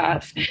weird one.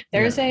 Tough.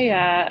 There's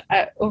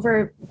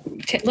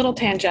little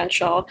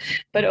tangential,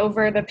 but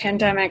over the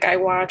pandemic, I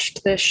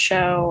watched this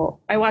show.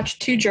 I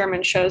watched 2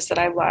 German shows that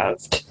I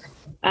loved.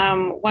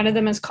 One of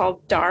them is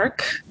called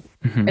Dark.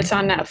 Mm-hmm. It's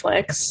on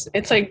Netflix.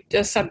 It's like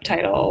a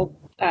subtitle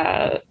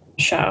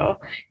show.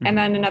 And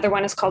then another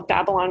one is called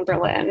Babylon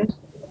Berlin.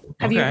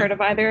 Have you heard of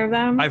either of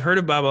them? I've heard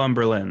of Babylon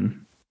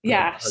Berlin.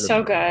 Yeah,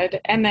 so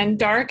good. And then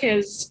Dark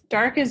is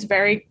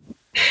very.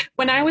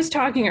 When I was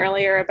talking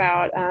earlier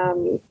about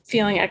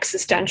feeling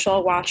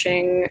existential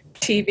watching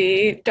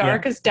TV,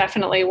 Dark is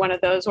definitely one of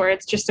those where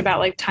it's just about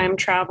like time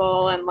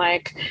travel, and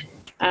like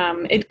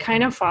it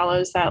kind of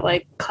follows that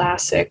like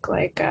classic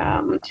like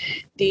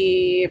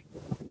the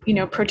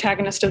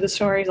protagonist of the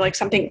story, like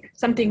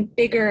something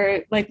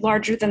bigger, like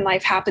larger than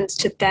life happens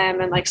to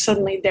them, and like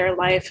suddenly their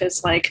life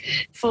is like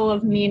full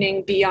of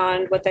meaning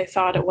beyond what they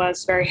thought it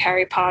was. Very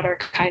Harry Potter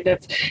kind of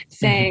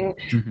thing.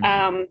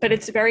 Mm-hmm. But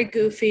it's very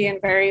goofy and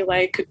very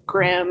like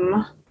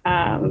grim.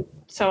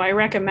 So I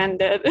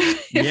recommend it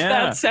if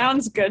that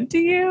sounds good to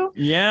you.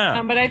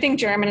 Yeah. But I think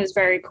German is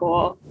very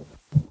cool.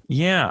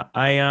 Yeah.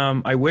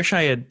 I wish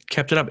I had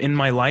kept it up in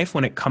my life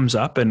when it comes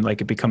up and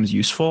like it becomes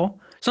useful.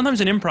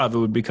 Sometimes in improv, it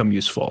would become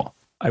useful.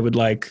 I would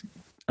like,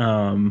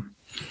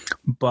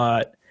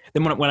 but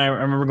then when I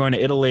remember going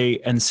to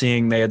Italy and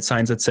seeing they had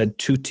signs that said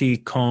 "Tutti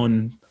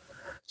con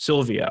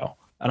Silvio,"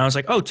 and I was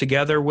like, oh,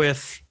 together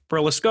with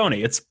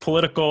Berlusconi. It's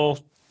political,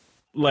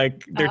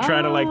 like they're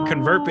trying to like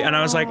convert. And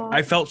I was like,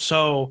 I felt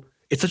so.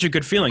 It's such a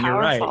good feeling.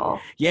 Powerful. You're right.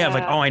 Yeah,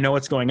 like, oh, I know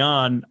what's going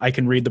on. I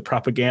can read the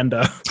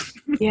propaganda.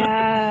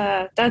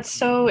 Yeah, that's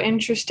so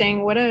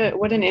interesting. What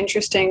an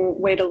interesting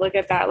way to look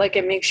at that. Like,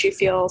 it makes you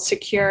feel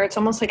secure. It's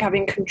almost like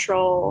having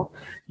control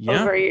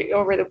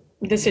over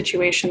the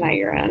situation that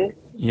you're in.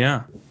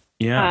 Yeah.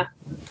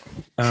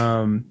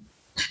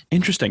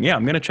 Interesting. Yeah,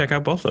 I'm going to check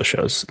out both those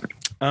shows.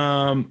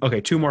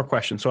 Okay, 2 more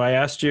questions. So I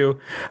asked you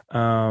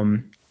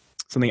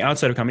something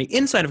outside of comedy.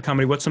 Inside of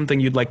comedy, what's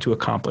something you'd like to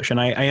accomplish? And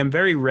I am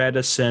very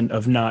reticent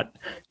of not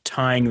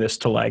tying this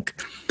to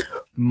like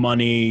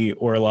money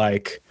or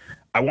like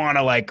I want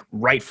to like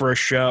write for a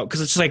show,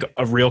 because it's just like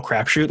a real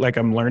crapshoot. Like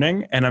I'm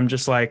learning, and I'm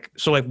just like,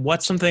 so like,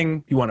 what's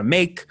something you want to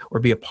make or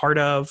be a part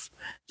of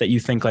that you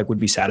think like would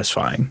be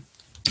satisfying?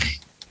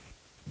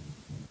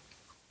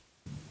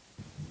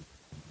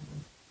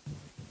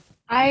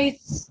 I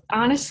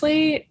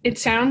honestly, it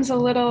sounds a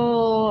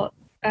little.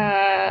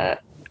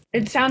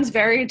 It sounds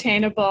very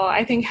attainable.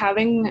 I think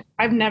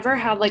I've never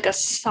had like a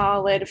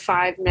solid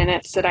 5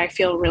 minutes that I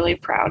feel really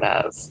proud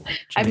of.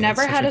 I've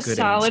never had a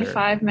solid answer.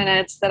 5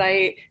 minutes that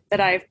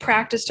I've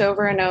practiced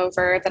over and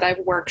over, that I've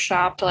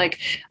workshopped.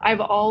 Like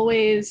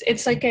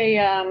it's like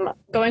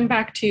going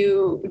back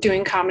to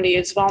doing comedy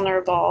is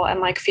vulnerable, and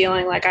like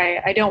feeling like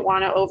I don't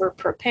want to over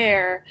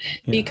prepare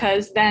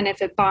because then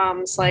if it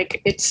bombs,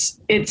 like it's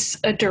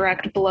a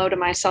direct blow to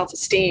my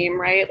self-esteem,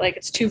 right? Like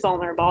it's too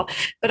vulnerable.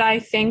 But I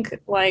think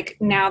like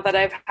now that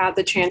I've had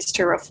the chance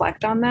to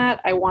reflect on that,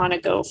 I want to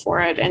go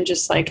for it and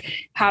just like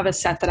have a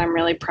set that I'm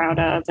really proud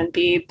of and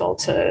be able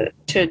to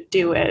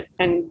do it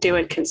and do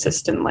it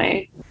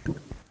consistently.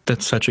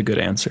 That's such a good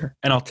answer.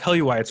 And I'll tell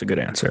you why it's a good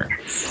answer.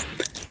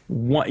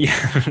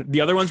 The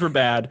other ones were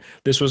bad.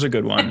 This was a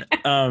good one.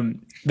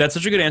 That's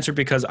such a good answer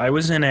because I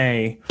was in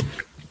I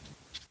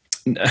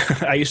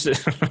used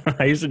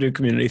to do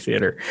community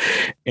theater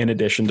in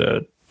addition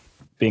to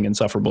being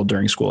insufferable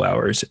during school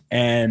hours.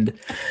 And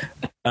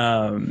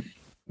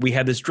we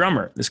had this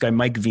drummer, this guy,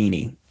 Mike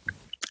Vini.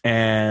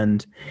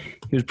 And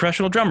he was a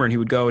professional drummer, and he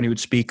would go and he would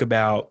speak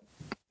about,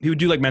 he would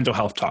do like mental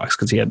health talks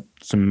because he had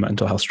some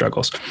mental health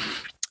struggles.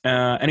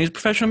 And he's a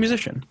professional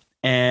musician.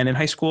 And in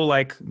high school,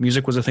 like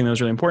music was a thing that was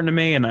really important to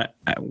me. And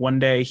one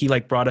day he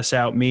like brought us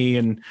out, me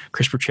and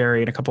Chris Percheri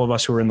and a couple of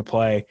us who were in the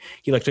play.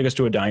 He like took us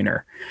to a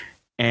diner,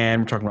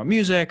 and we're talking about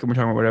music and we're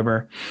talking about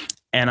whatever.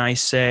 And I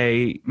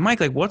say, Mike,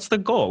 like, what's the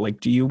goal? Like,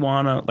 do you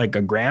want to like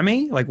a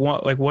Grammy? Like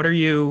what are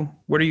you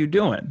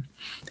doing?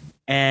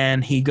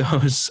 And he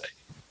goes,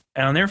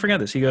 and I'll never forget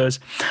this. He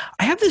goes,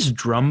 I have this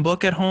drum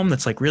book at home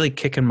that's like really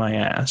kicking my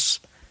ass.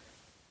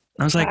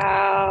 And I was like,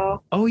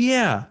 wow. Oh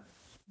yeah,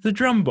 the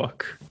drum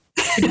book.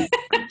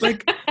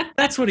 Like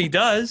that's what he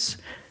does.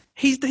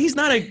 He's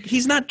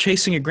not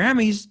chasing a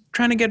Grammy. He's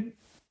trying to get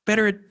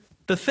better at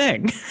the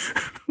thing.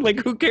 Like,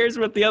 who cares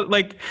about the other?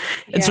 Like,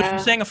 and so you're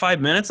saying a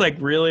 5 minutes, like,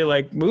 really,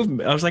 like,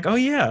 movement. I was like, oh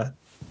yeah,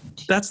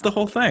 that's the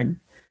whole thing.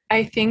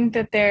 I think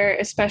that there,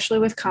 especially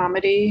with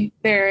comedy,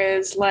 there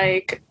is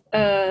like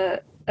a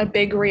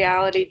big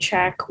reality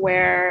check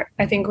where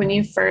I think when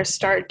you first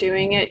start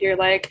doing it, you're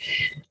like,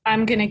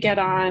 I'm going to get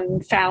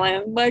on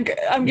Fallon. Like,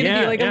 I'm going to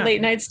be like a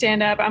late night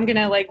stand-up. I'm going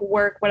to like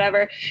work,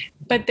 whatever.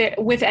 But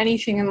with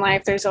anything in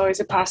life, there's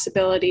always a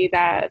possibility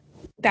that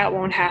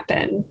won't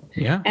happen.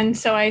 Yeah. And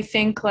so I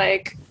think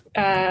like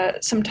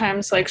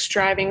sometimes like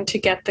striving to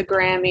get the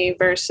Grammy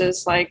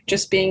versus like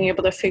just being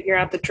able to figure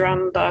out the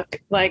drum book,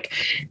 like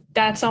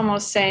that's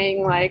almost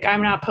saying like,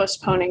 I'm not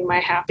postponing my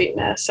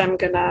happiness. I'm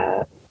going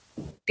to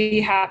be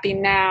happy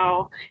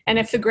now. And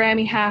if the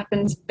Grammy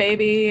happens,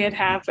 baby, it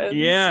happens,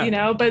 you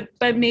know, but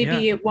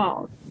maybe it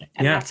won't.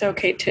 And that's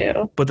okay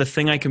too. But the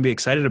thing I can be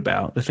excited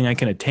about, the thing I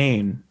can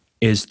attain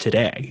is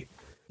today.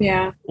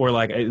 Yeah. Or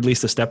like at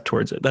least a step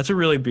towards it. That's a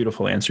really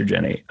beautiful answer,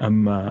 Jenny.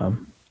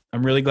 I'm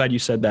really glad you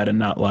said that and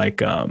not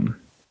like,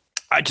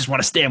 I just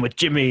want to stand with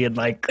Jimmy and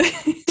like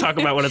talk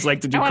about what it's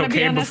like to do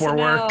cocaine before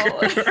work.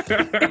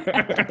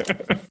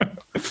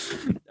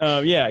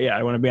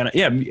 I want to be on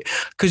it.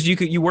 Because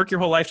you work your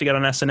whole life to get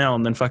on SNL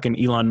and then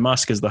fucking Elon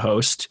Musk is the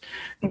host.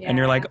 Yeah. And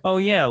you're like, oh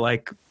yeah,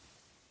 like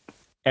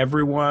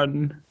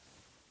everyone,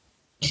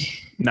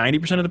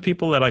 90% of the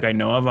people that like I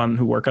know of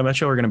who work on that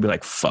show are going to be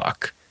like,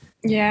 fuck.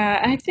 Yeah,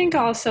 I think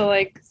also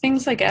like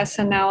things like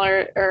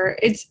SNL or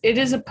it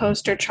is a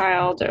poster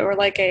child or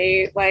like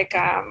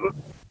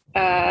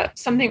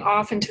something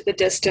off into the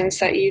distance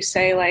that you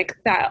say like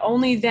that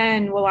only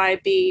then will I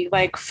be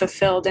like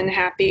fulfilled and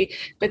happy.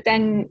 But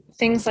then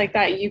things like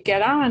that you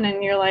get on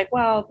and you're like,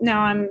 well,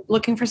 now I'm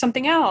looking for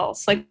something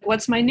else. Like,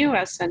 what's my new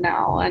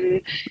SNL?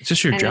 And it's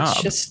just your job.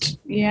 It's just,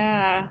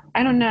 I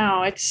don't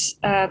know. It's,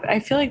 I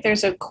feel like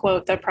there's a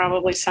quote that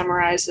probably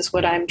summarizes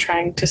what I'm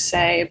trying to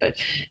say,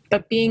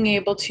 but being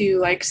able to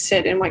like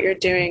sit in what you're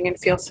doing and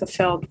feel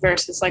fulfilled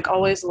versus like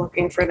always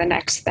looking for the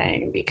next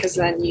thing, because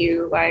then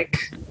you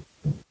like,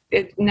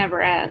 it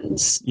never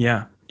ends.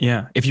 Yeah.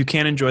 Yeah. If you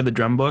can't enjoy the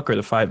drum book or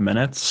the 5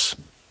 minutes,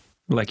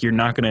 like you're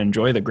not going to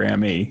enjoy the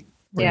Grammy.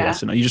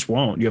 You just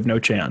won't. You have no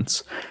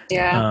chance.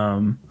 Yeah.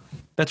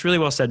 That's really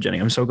well said, Jenny.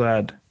 I'm so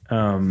glad.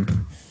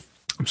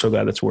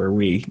 That's where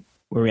we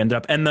end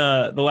up. And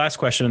the last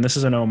question, and this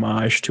is an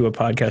homage to a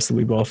podcast that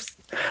we both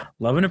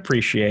love and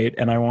appreciate.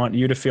 And I want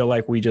you to feel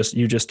like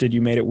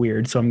you made it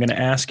weird. So I'm going to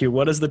ask you,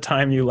 what is the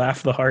time you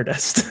laugh the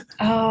hardest?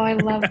 Oh, I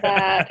love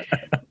that.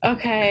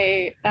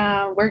 Okay.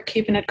 We're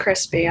keeping it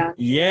crispy on.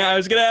 Yeah, I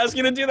was going to ask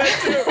you to do that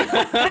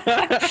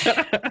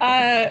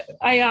too.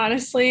 I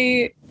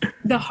honestly,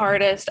 the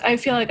hardest, I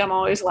feel like I'm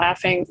always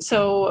laughing.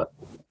 So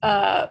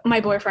my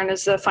boyfriend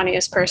is the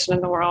funniest person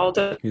in the world.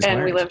 He's and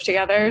hilarious. We live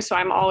together. So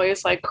I'm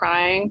always like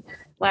crying,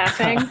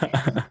 laughing.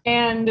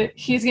 And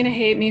he's going to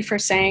hate me for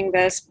saying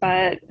this,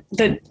 but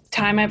the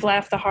time I've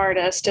laughed the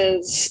hardest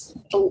is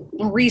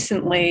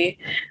recently.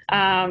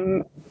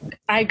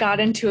 I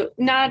got into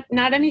not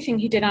anything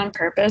he did on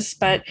purpose,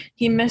 but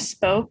he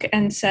misspoke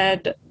and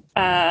said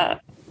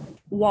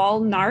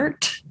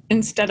walnut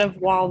instead of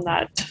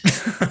walnut.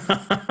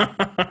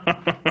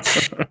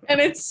 And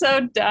it's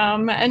so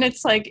dumb. And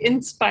it's like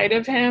in spite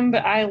of him,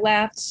 but I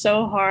laughed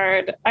so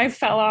hard. I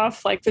fell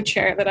off like the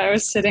chair that I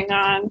was sitting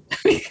on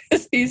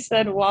because he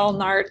said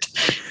walnut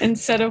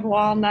instead of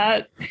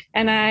walnut.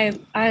 And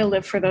I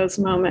live for those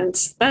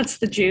moments. That's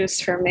the juice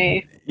for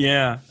me.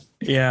 Yeah.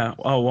 Yeah.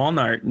 Oh,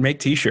 walnut. Make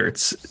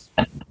t-shirts.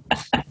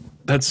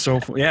 That's so,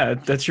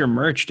 that's your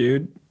merch,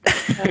 dude.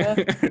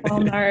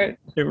 Walnut.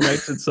 It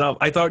writes itself.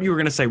 I thought you were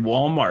going to say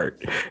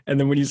Walmart. And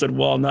then when you said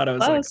walnut, I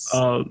was Close.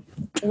 like, oh.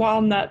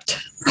 Walnut.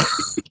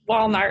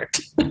 Walmart.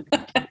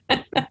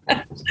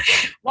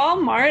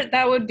 Walmart,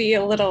 that would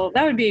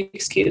be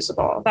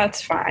excusable.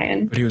 That's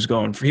fine. But he was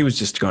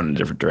just going in a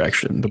different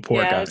direction. The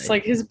poor guy. It's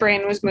like his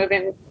brain was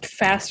moving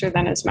faster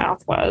than his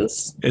mouth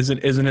was.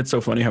 Isn't it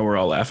so funny how we're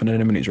all laughing at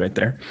him and he's right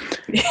there?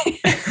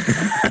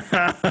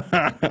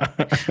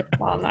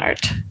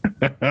 Walmart.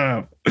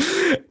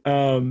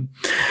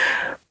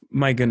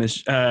 My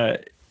goodness.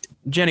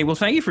 Jenny, well,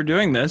 thank you for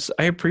doing this.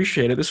 I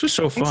appreciate it. This was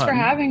so fun. Thanks for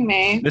having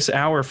me. This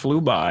hour flew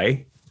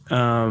by.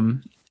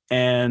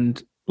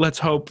 And let's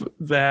hope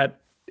that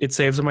it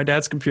saves on my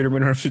dad's computer. We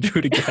don't have to do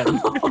it again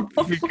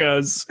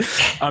because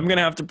I'm going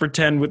to have to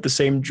pretend with the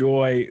same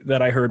joy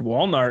that I heard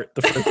walnut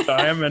the first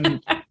time.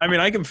 And I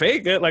mean, I can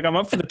fake it. Like I'm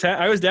up for the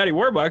I was Daddy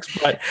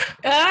Warbucks,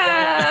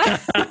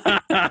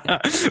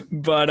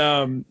 but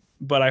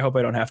I hope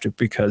I don't have to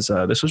because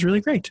this was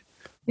really great.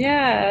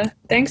 Yeah.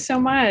 Thanks so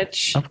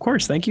much. Of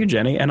course. Thank you,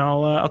 Jenny. And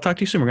I'll talk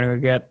to you soon. We're going to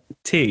go get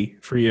tea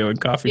for you and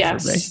coffee for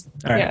me.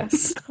 All right.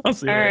 Yes. I'll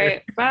see you later. All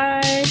right.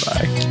 Bye.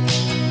 Bye.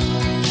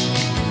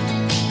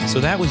 So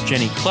that was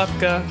Jenny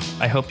Klepka.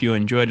 I hope you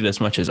enjoyed it as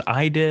much as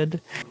I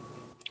did.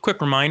 Quick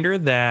reminder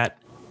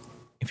that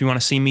if you want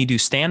to see me do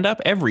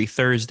stand-up every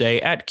Thursday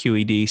at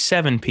QED,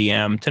 7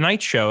 p.m.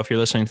 Tonight's show, if you're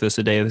listening to this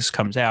the day this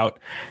comes out,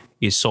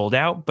 is sold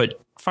out. But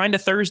find a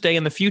Thursday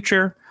in the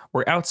future.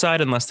 We're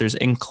outside unless there's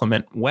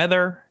inclement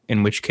weather.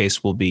 in which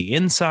case we'll be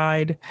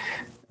inside.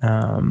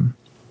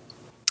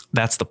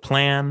 That's the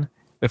plan.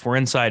 If we're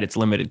inside, it's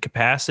limited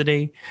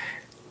capacity.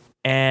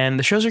 And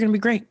the shows are going to be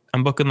great.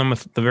 I'm booking them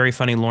with the very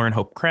funny Lauren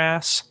Hope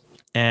Crass.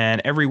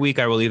 And every week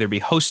I will either be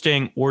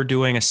hosting or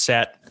doing a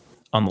set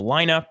on the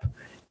lineup.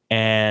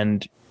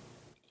 And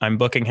I'm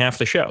booking half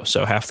the show.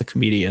 So half the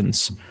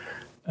comedians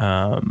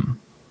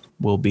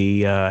will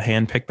be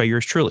handpicked by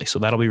yours truly. So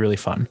that'll be really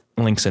fun.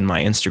 Links in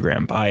my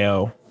Instagram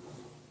bio,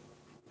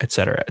 et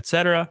cetera, et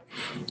cetera.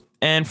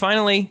 And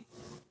finally,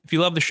 if you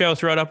love the show,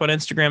 throw it up on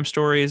Instagram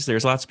stories.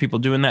 There's lots of people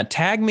doing that.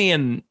 Tag me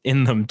in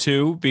them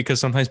too, because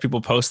sometimes people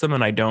post them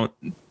and I don't,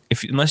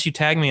 unless you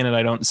tag me in it,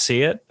 I don't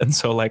see it. And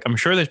so like, I'm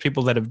sure there's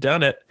people that have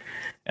done it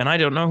and I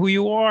don't know who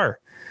you are,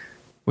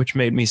 which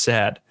made me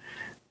sad.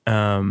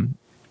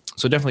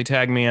 So definitely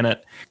tag me in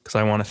it because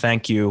I want to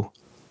thank you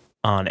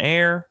on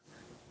air.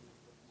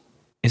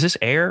 Is this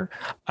air?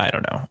 I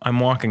don't know. I'm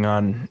walking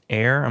on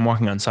air. I'm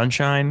walking on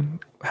sunshine.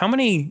 How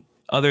many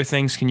other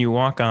things can you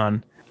walk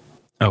on?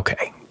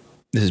 Okay.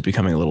 This is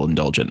becoming a little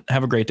indulgent.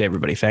 Have a great day,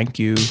 everybody. Thank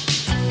you.